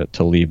threat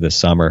to leave this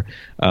summer.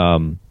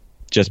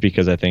 Just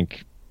because I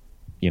think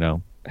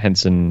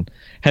Henson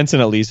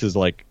at least is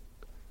like,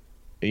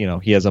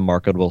 he has a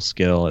marketable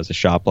skill as a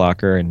shot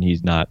blocker, and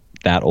he's not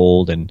that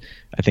old, and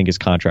I think his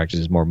contract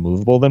is more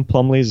movable than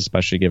Plumlee's,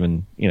 especially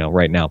given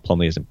right now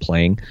Plumlee isn't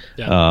playing.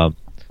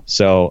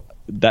 So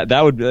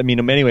that would,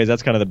 in many ways,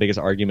 that's kind of the biggest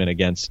argument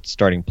against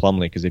starting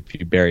Plumlee, because if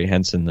you bury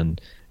Henson, then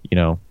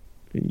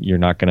you're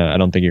not gonna. I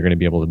don't think you're gonna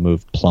be able to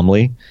move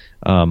Plumlee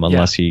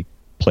unless he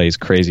plays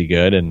crazy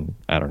good, and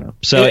I don't know.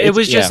 So it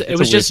was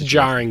just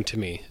jarring to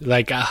me,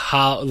 like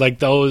how like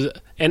those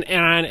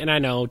and I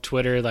know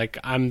Twitter, like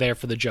I'm there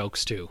for the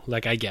jokes too.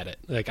 Like I get it.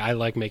 Like I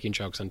like making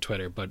jokes on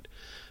Twitter, but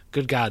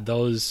good God,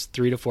 those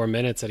 3 to 4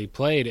 minutes that he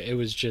played, it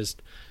was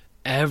just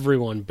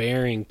everyone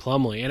burying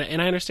Plumlee,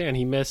 and I understand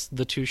he missed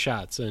the 2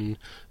 shots, and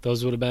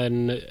those would have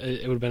been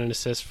an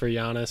assist for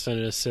Giannis and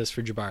an assist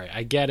for Jabari.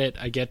 I get it.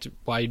 I get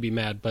why you'd be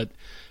mad, but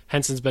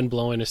Henson's been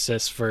blowing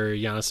assists for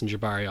Giannis and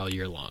Jabari all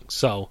year long.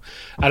 So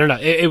I don't know.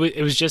 It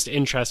was just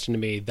interesting to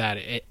me that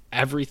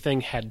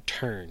everything had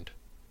turned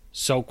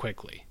so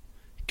quickly.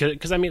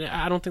 Because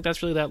I don't think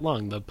that's really that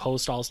long. The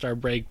post All-Star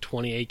break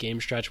 28 game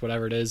stretch,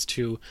 whatever it is,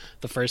 to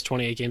the first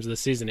 28 games of the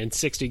season. In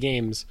 60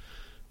 games,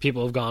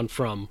 people have gone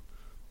from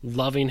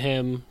loving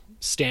him,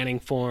 standing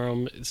for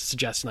him,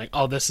 suggesting like,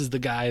 oh, this is the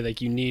guy, like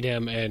you need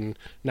him, and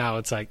now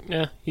it's like,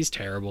 he's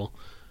terrible.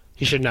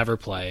 He should never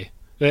play.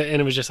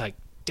 And it was just like,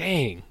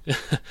 dang,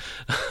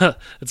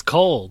 it's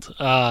cold.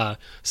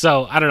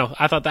 So I don't know.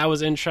 I thought that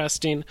was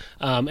interesting.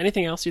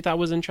 Anything else you thought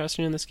was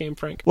interesting in this game,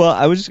 Frank? Well,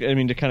 I was just,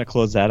 to kind of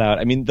close that out.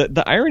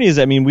 The irony is,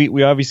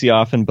 we obviously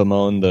often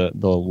bemoan the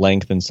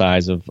length and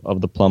size of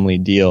the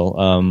Plumlee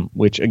deal,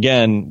 which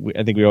again,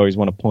 I think we always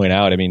want to point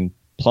out.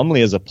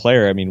 Plumlee as a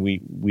player,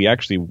 we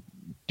actually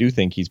do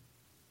think he's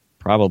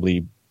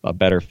probably a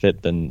better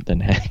fit than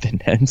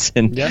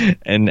Henson,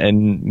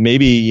 and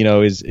maybe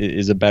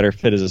is a better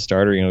fit as a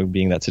starter,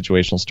 being that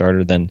situational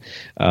starter than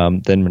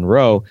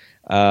Monroe.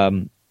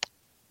 But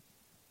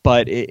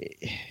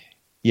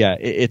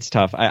it's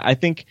tough. I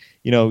think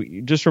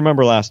just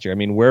remember last year.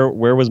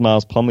 Where was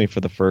Miles Plumlee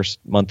for the first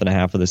month and a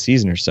half of the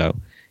season or so?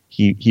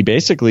 He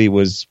basically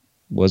was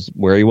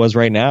where he was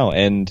right now,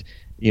 and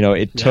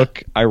it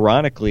took,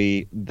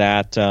 ironically,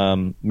 that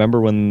remember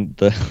when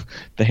the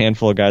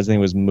handful of guys, I think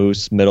it was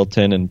Moose,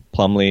 Middleton, and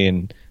Plumlee,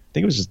 and I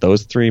think it was just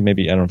those 3.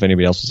 Maybe I don't know if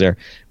anybody else was there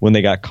when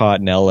they got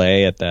caught in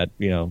L.A. at that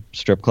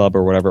strip club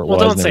or whatever it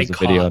was. Don't say caught.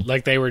 Video.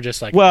 Like they were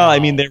just like. Well,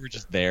 they were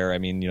just there.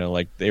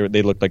 Like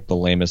they looked like the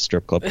lamest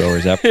strip club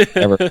goers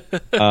ever.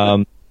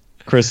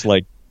 Chris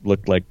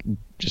looked like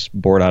just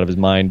bored out of his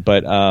mind,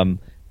 but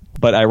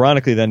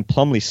ironically, then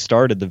Plumlee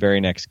started the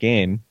very next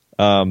game.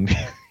 That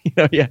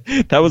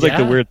was like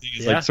the weird thing.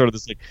 Is like sort of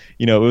this it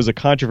was a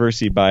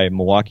controversy by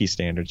Milwaukee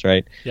standards,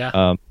 right?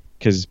 Yeah.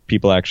 Because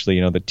people actually,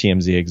 the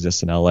TMZ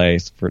exists in LA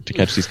to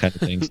catch these kind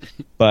of things.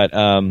 But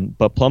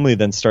Plumlee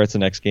then starts the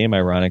next game,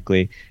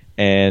 ironically,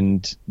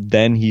 and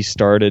then he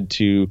started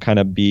to kind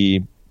of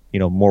be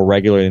more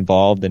regularly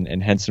involved,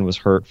 and Henson was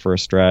hurt for a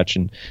stretch,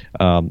 and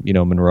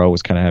Monroe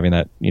was kind of having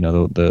that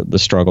the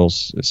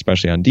struggles,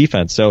 especially on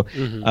defense. So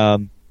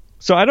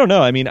So I don't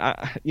know. I mean,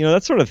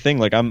 that sort of thing.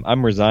 Like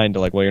I'm resigned to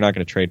like, well, you're not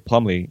going to trade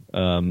Plumlee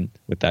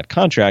with that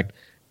contract.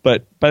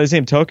 But by the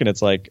same token,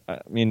 it's like, I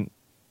mean,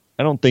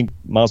 I don't think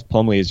Miles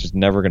Plumlee is just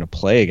never going to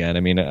play again. I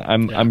mean,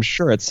 I'm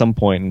sure at some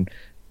point, and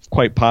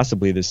quite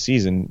possibly this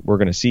season, we're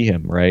going to see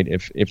him, right?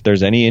 If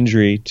there's any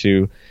injury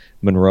to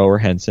Monroe or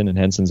Henson, and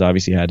Henson's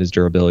obviously had his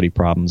durability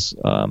problems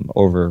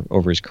over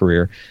his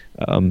career,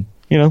 then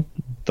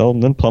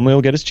Plumlee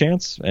will get his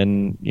chance.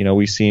 And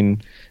we've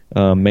seen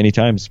many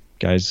times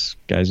guys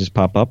just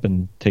pop up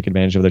and take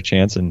advantage of their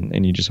chance,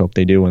 and you just hope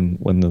they do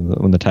when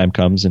the time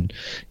comes. And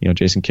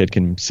Jason Kidd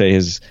can say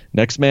his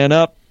next man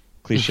up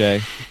cliche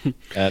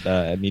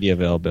at media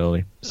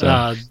availability.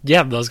 So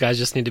those guys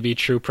just need to be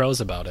true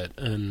pros about it,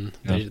 and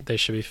they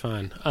should be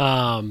fine.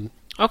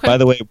 Okay. By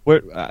the way,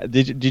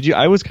 did you?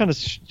 I was kind of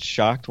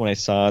shocked when I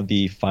saw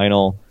the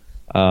final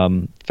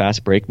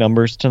fast break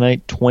numbers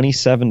tonight.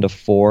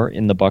 27-4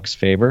 in the Bucks'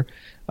 favor.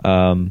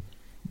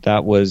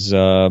 That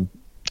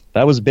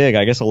was big.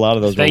 I guess a lot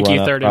of those. Thank were you,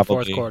 run third up, and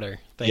probably. Fourth quarter.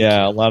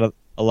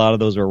 A lot of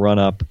those were run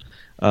up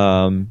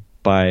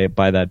by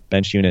that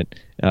bench unit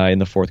in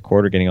the fourth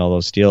quarter, getting all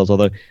those steals.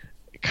 Although,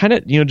 kind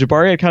of,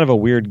 Jabari had kind of a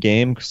weird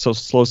game, so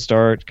slow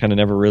start, kind of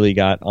never really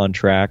got on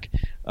track.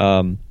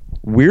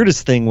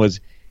 Weirdest thing was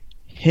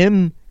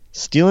him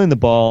stealing the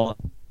ball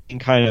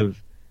and kind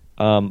of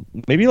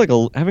maybe like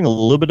having a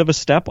little bit of a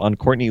step on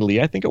Courtney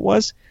Lee, I think it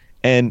was,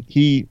 and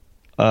he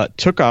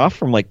took off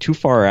from like too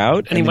far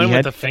out, and he went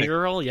with the finger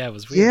roll. Yeah, it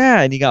was weird.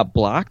 Yeah, and he got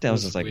blocked. I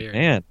was just like, weird.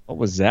 Man, what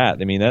was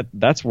that? I mean,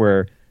 that's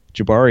where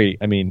Jabari,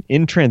 I mean,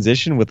 in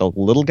transition with a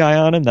little guy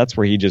on him, that's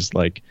where he just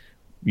like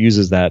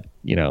uses that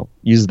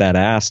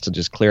ass to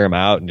just clear him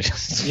out and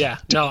just. Yeah,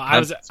 no, I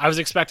was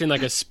expecting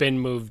like a spin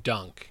move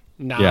dunk,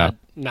 not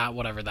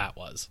whatever that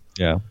was.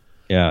 Yeah,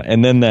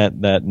 and then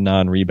that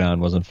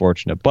non-rebound was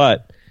unfortunate,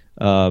 but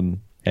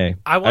hey,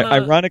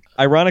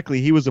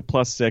 ironically, he was a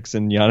 +6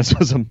 and Giannis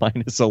was a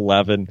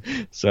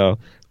 -11, so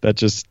that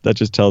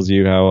just tells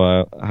you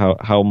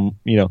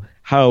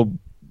how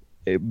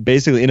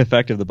basically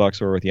ineffective the Bucks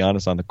were with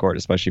Giannis on the court,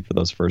 especially for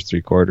those first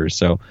three quarters.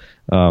 So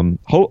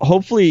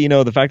hopefully,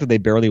 the fact that they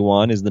barely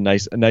won is a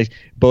nice,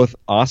 both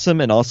awesome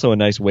and also a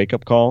nice wake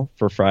up call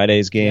for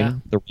Friday's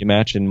game, the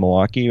rematch in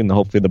Milwaukee, and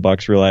hopefully the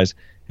Bucks realize,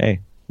 hey,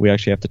 we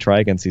actually have to try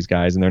against these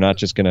guys, and they're not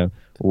just going to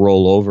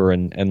roll over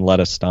and let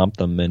us stomp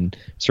them. And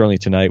certainly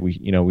tonight,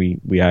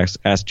 we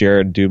asked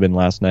Jared Dubin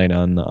last night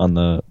on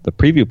the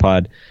preview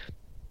pod,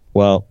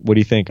 well, what do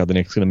you think? Are the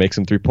Knicks going to make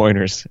some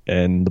 3-pointers?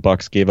 And the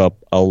Bucks gave up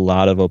a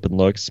lot of open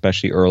looks,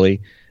 especially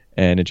early.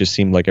 And it just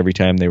seemed like every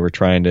time they were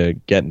trying to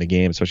get in the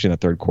game, especially in the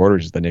third quarter,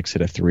 just the Knicks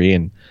hit a 3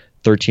 and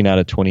 13 out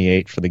of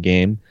 28 for the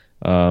game.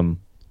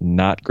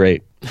 Not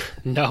great.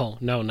 No,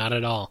 not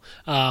at all.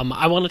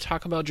 I want to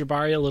talk about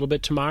Jabari a little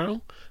bit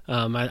tomorrow.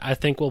 I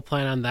think we'll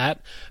plan on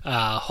that.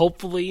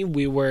 Hopefully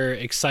we were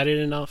excited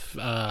enough,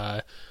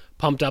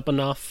 pumped up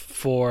enough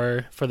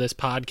for this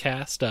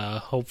podcast.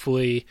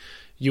 Hopefully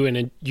you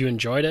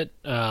enjoyed it.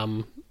 I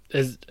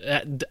was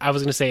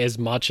going to say as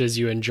much as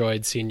you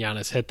enjoyed seeing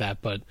Giannis hit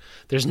that, but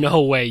there's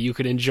no way you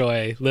could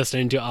enjoy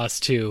listening to us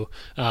two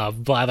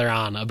blather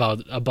on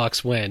about a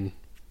Bucks win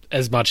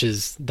as much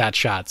as that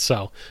shot.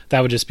 So that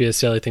would just be a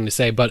silly thing to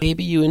say, but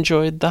maybe you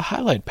enjoyed the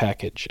highlight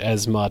package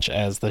as much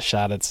as the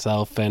shot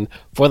itself. And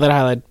for that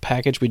highlight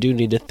package, we do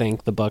need to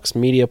thank the Bucks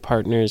media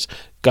partners,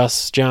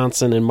 Gus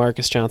Johnson and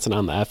Marcus Johnson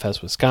on the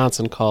FS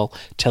Wisconsin call,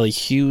 Telly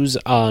Hughes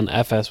on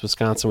FS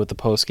Wisconsin with the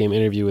post-game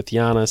interview with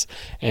Giannis,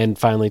 and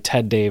finally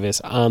Ted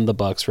Davis on the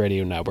Bucks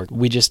Radio Network.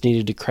 We just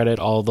needed to credit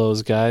all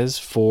those guys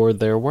for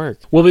their work.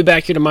 We'll be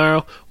back here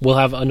tomorrow. We'll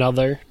have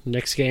another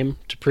Knicks game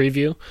to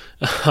preview,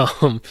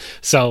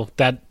 so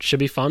that should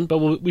be fun, but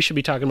we should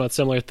be talking about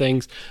similar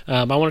things.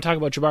 I want to talk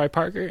about Jabari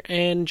Parker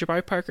and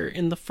Jabari Parker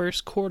in the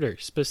first quarter,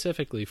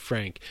 specifically,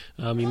 Frank.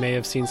 You may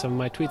have seen some of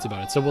my tweets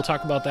about it, so we'll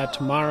talk about that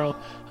tomorrow.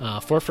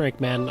 For Frank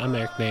Madden, I'm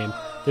Eric Main.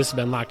 This has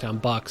been Locked On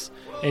Bucks.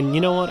 And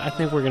you know what? I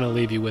think we're going to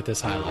leave you with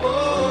this highlight.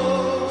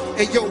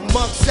 Hey, yo,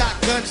 mug shot,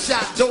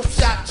 gunshot, dope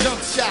shot, jump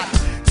shot.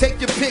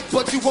 Take your pick,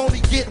 but you only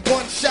get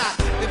one shot.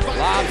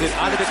 Lobs it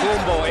onto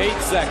Antetokounmpo,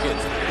 8 seconds.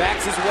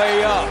 Backs his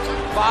way up,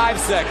 5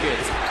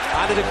 seconds.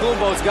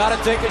 Antetokounmpo's got to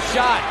take a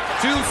shot.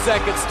 2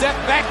 seconds, step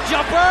back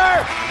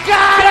jumper.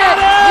 Got it!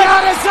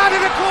 Giannis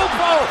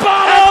Antetokounmpo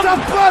at the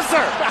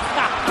buzzer.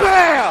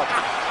 Bam!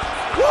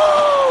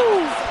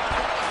 Woo!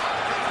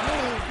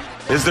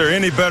 Is there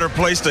any better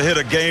place to hit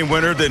a game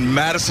winner than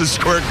Madison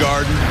Square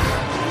Garden?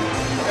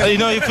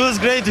 It feels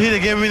great to hit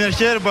a game winner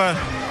here, but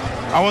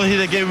I want to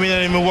hit a game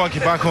winner in Milwaukee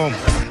back home.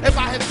 If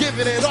I have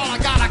given it all I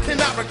got, I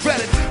cannot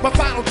regret it. My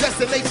final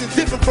destination's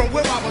different from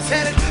where I was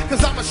headed, cause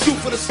I'ma shoot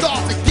for the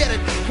stars to get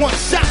it. One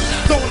shot,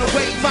 throwing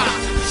away my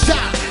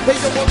shot. Hey,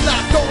 yo, I'm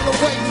not throwing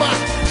away my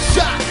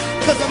shot,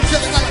 cause I'm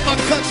just like my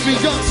country,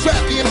 young,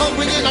 scrappy, and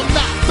hungry, and I'm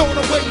not throwing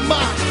away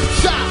my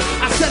shot.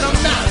 I said I'm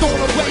not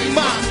throwing away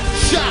my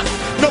shot.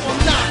 No,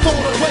 I'm not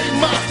throwing away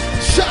my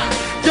shot.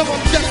 Yo,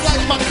 I'm just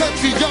like my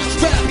country, young,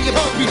 scrappy, and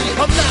hungry.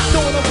 I'm not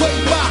throwing away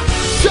my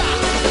shot.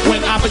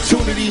 When opportunity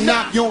opportunity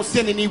knock, you don't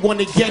send anyone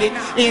to get it.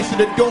 Answer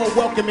the door,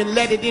 welcome and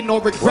let it in or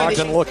regret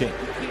Brogdon it.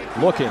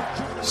 looking,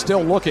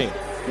 still looking.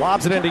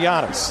 Lobs it into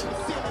Giannis.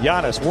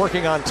 Giannis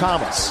working on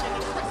Thomas.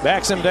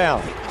 Backs him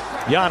down.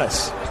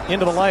 Giannis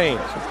into the lane.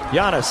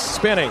 Giannis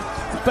spinning.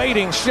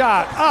 Fading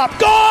shot. Up.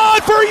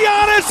 Good for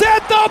Giannis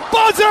at the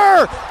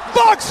buzzer.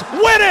 Bucks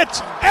win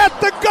it at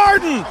the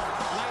Garden.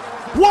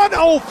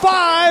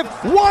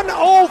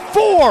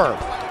 105-104.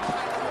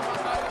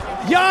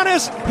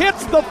 Giannis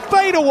hits the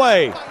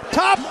fadeaway.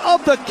 Top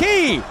of the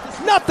key.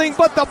 Nothing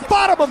but the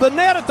bottom of the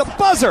net at the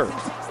buzzer.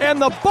 And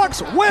the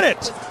Bucks win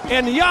it.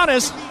 And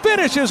Giannis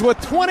finishes with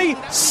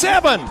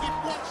 27.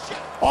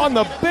 On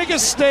the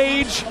biggest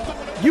stage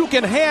you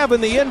can have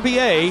in the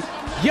NBA,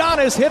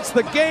 Giannis hits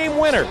the game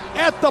winner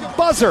at the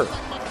buzzer.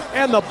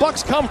 And the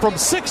Bucks come from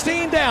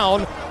 16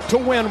 down to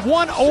win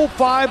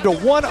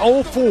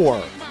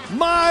 105-104.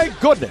 My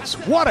goodness,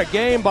 what a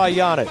game by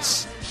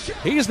Giannis.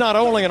 He's not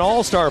only an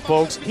all-star,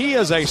 folks, he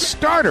is a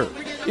starter,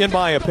 in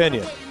my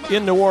opinion,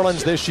 in New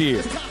Orleans this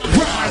year.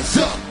 Rise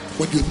up.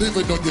 When you're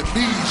living on your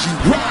knees, you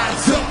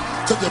rise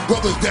up. Tell your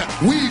brothers that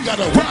we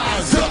gotta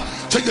rise up.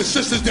 Tell your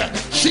sisters that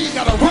she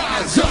gotta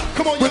rise up.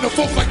 Come on, when the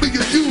folks like me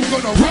and you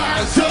gonna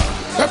rise up.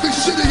 Every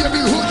city,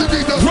 every hood, you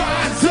need to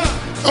rise up.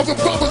 Other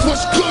brothers,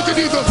 what's good,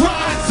 you need to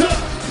rise up.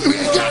 You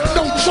ain't got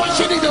no choice,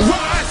 you need to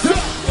rise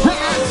up.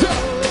 Rise up.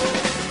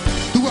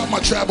 Throughout my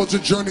travels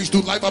and journeys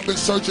through life, I've been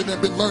searching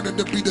and been learning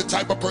to be the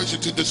type of person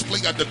to display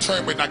I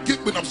determine. I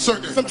get when I'm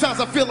certain. Sometimes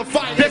I feel a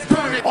fire that's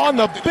burning. On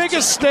the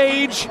biggest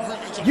stage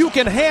you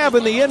can have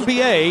in the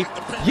NBA,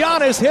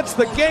 Giannis hits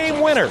the game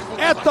winner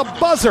at the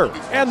buzzer,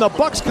 and the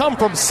Bucks come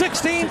from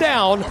 16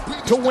 down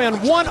to win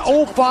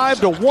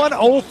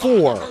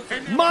 105-104.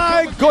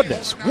 My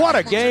goodness, what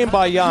a game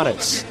by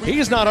Giannis.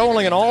 He's not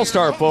only an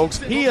all-star, folks,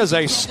 he is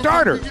a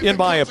starter, in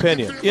my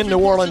opinion, in New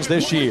Orleans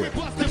this year.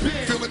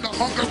 Feeling the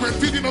hunger and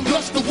feeding the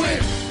lust to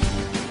win.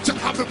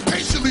 I've been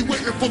patiently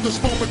waiting for this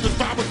moment to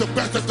find the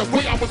best. That's the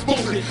way I was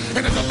molded.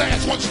 And as the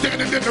last one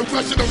standing, then the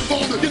rest of them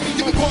folded. Give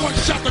me one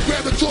shot to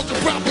grab the Georgia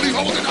properly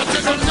holding. I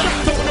said, I'm not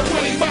throwing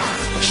away my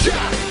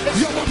shot.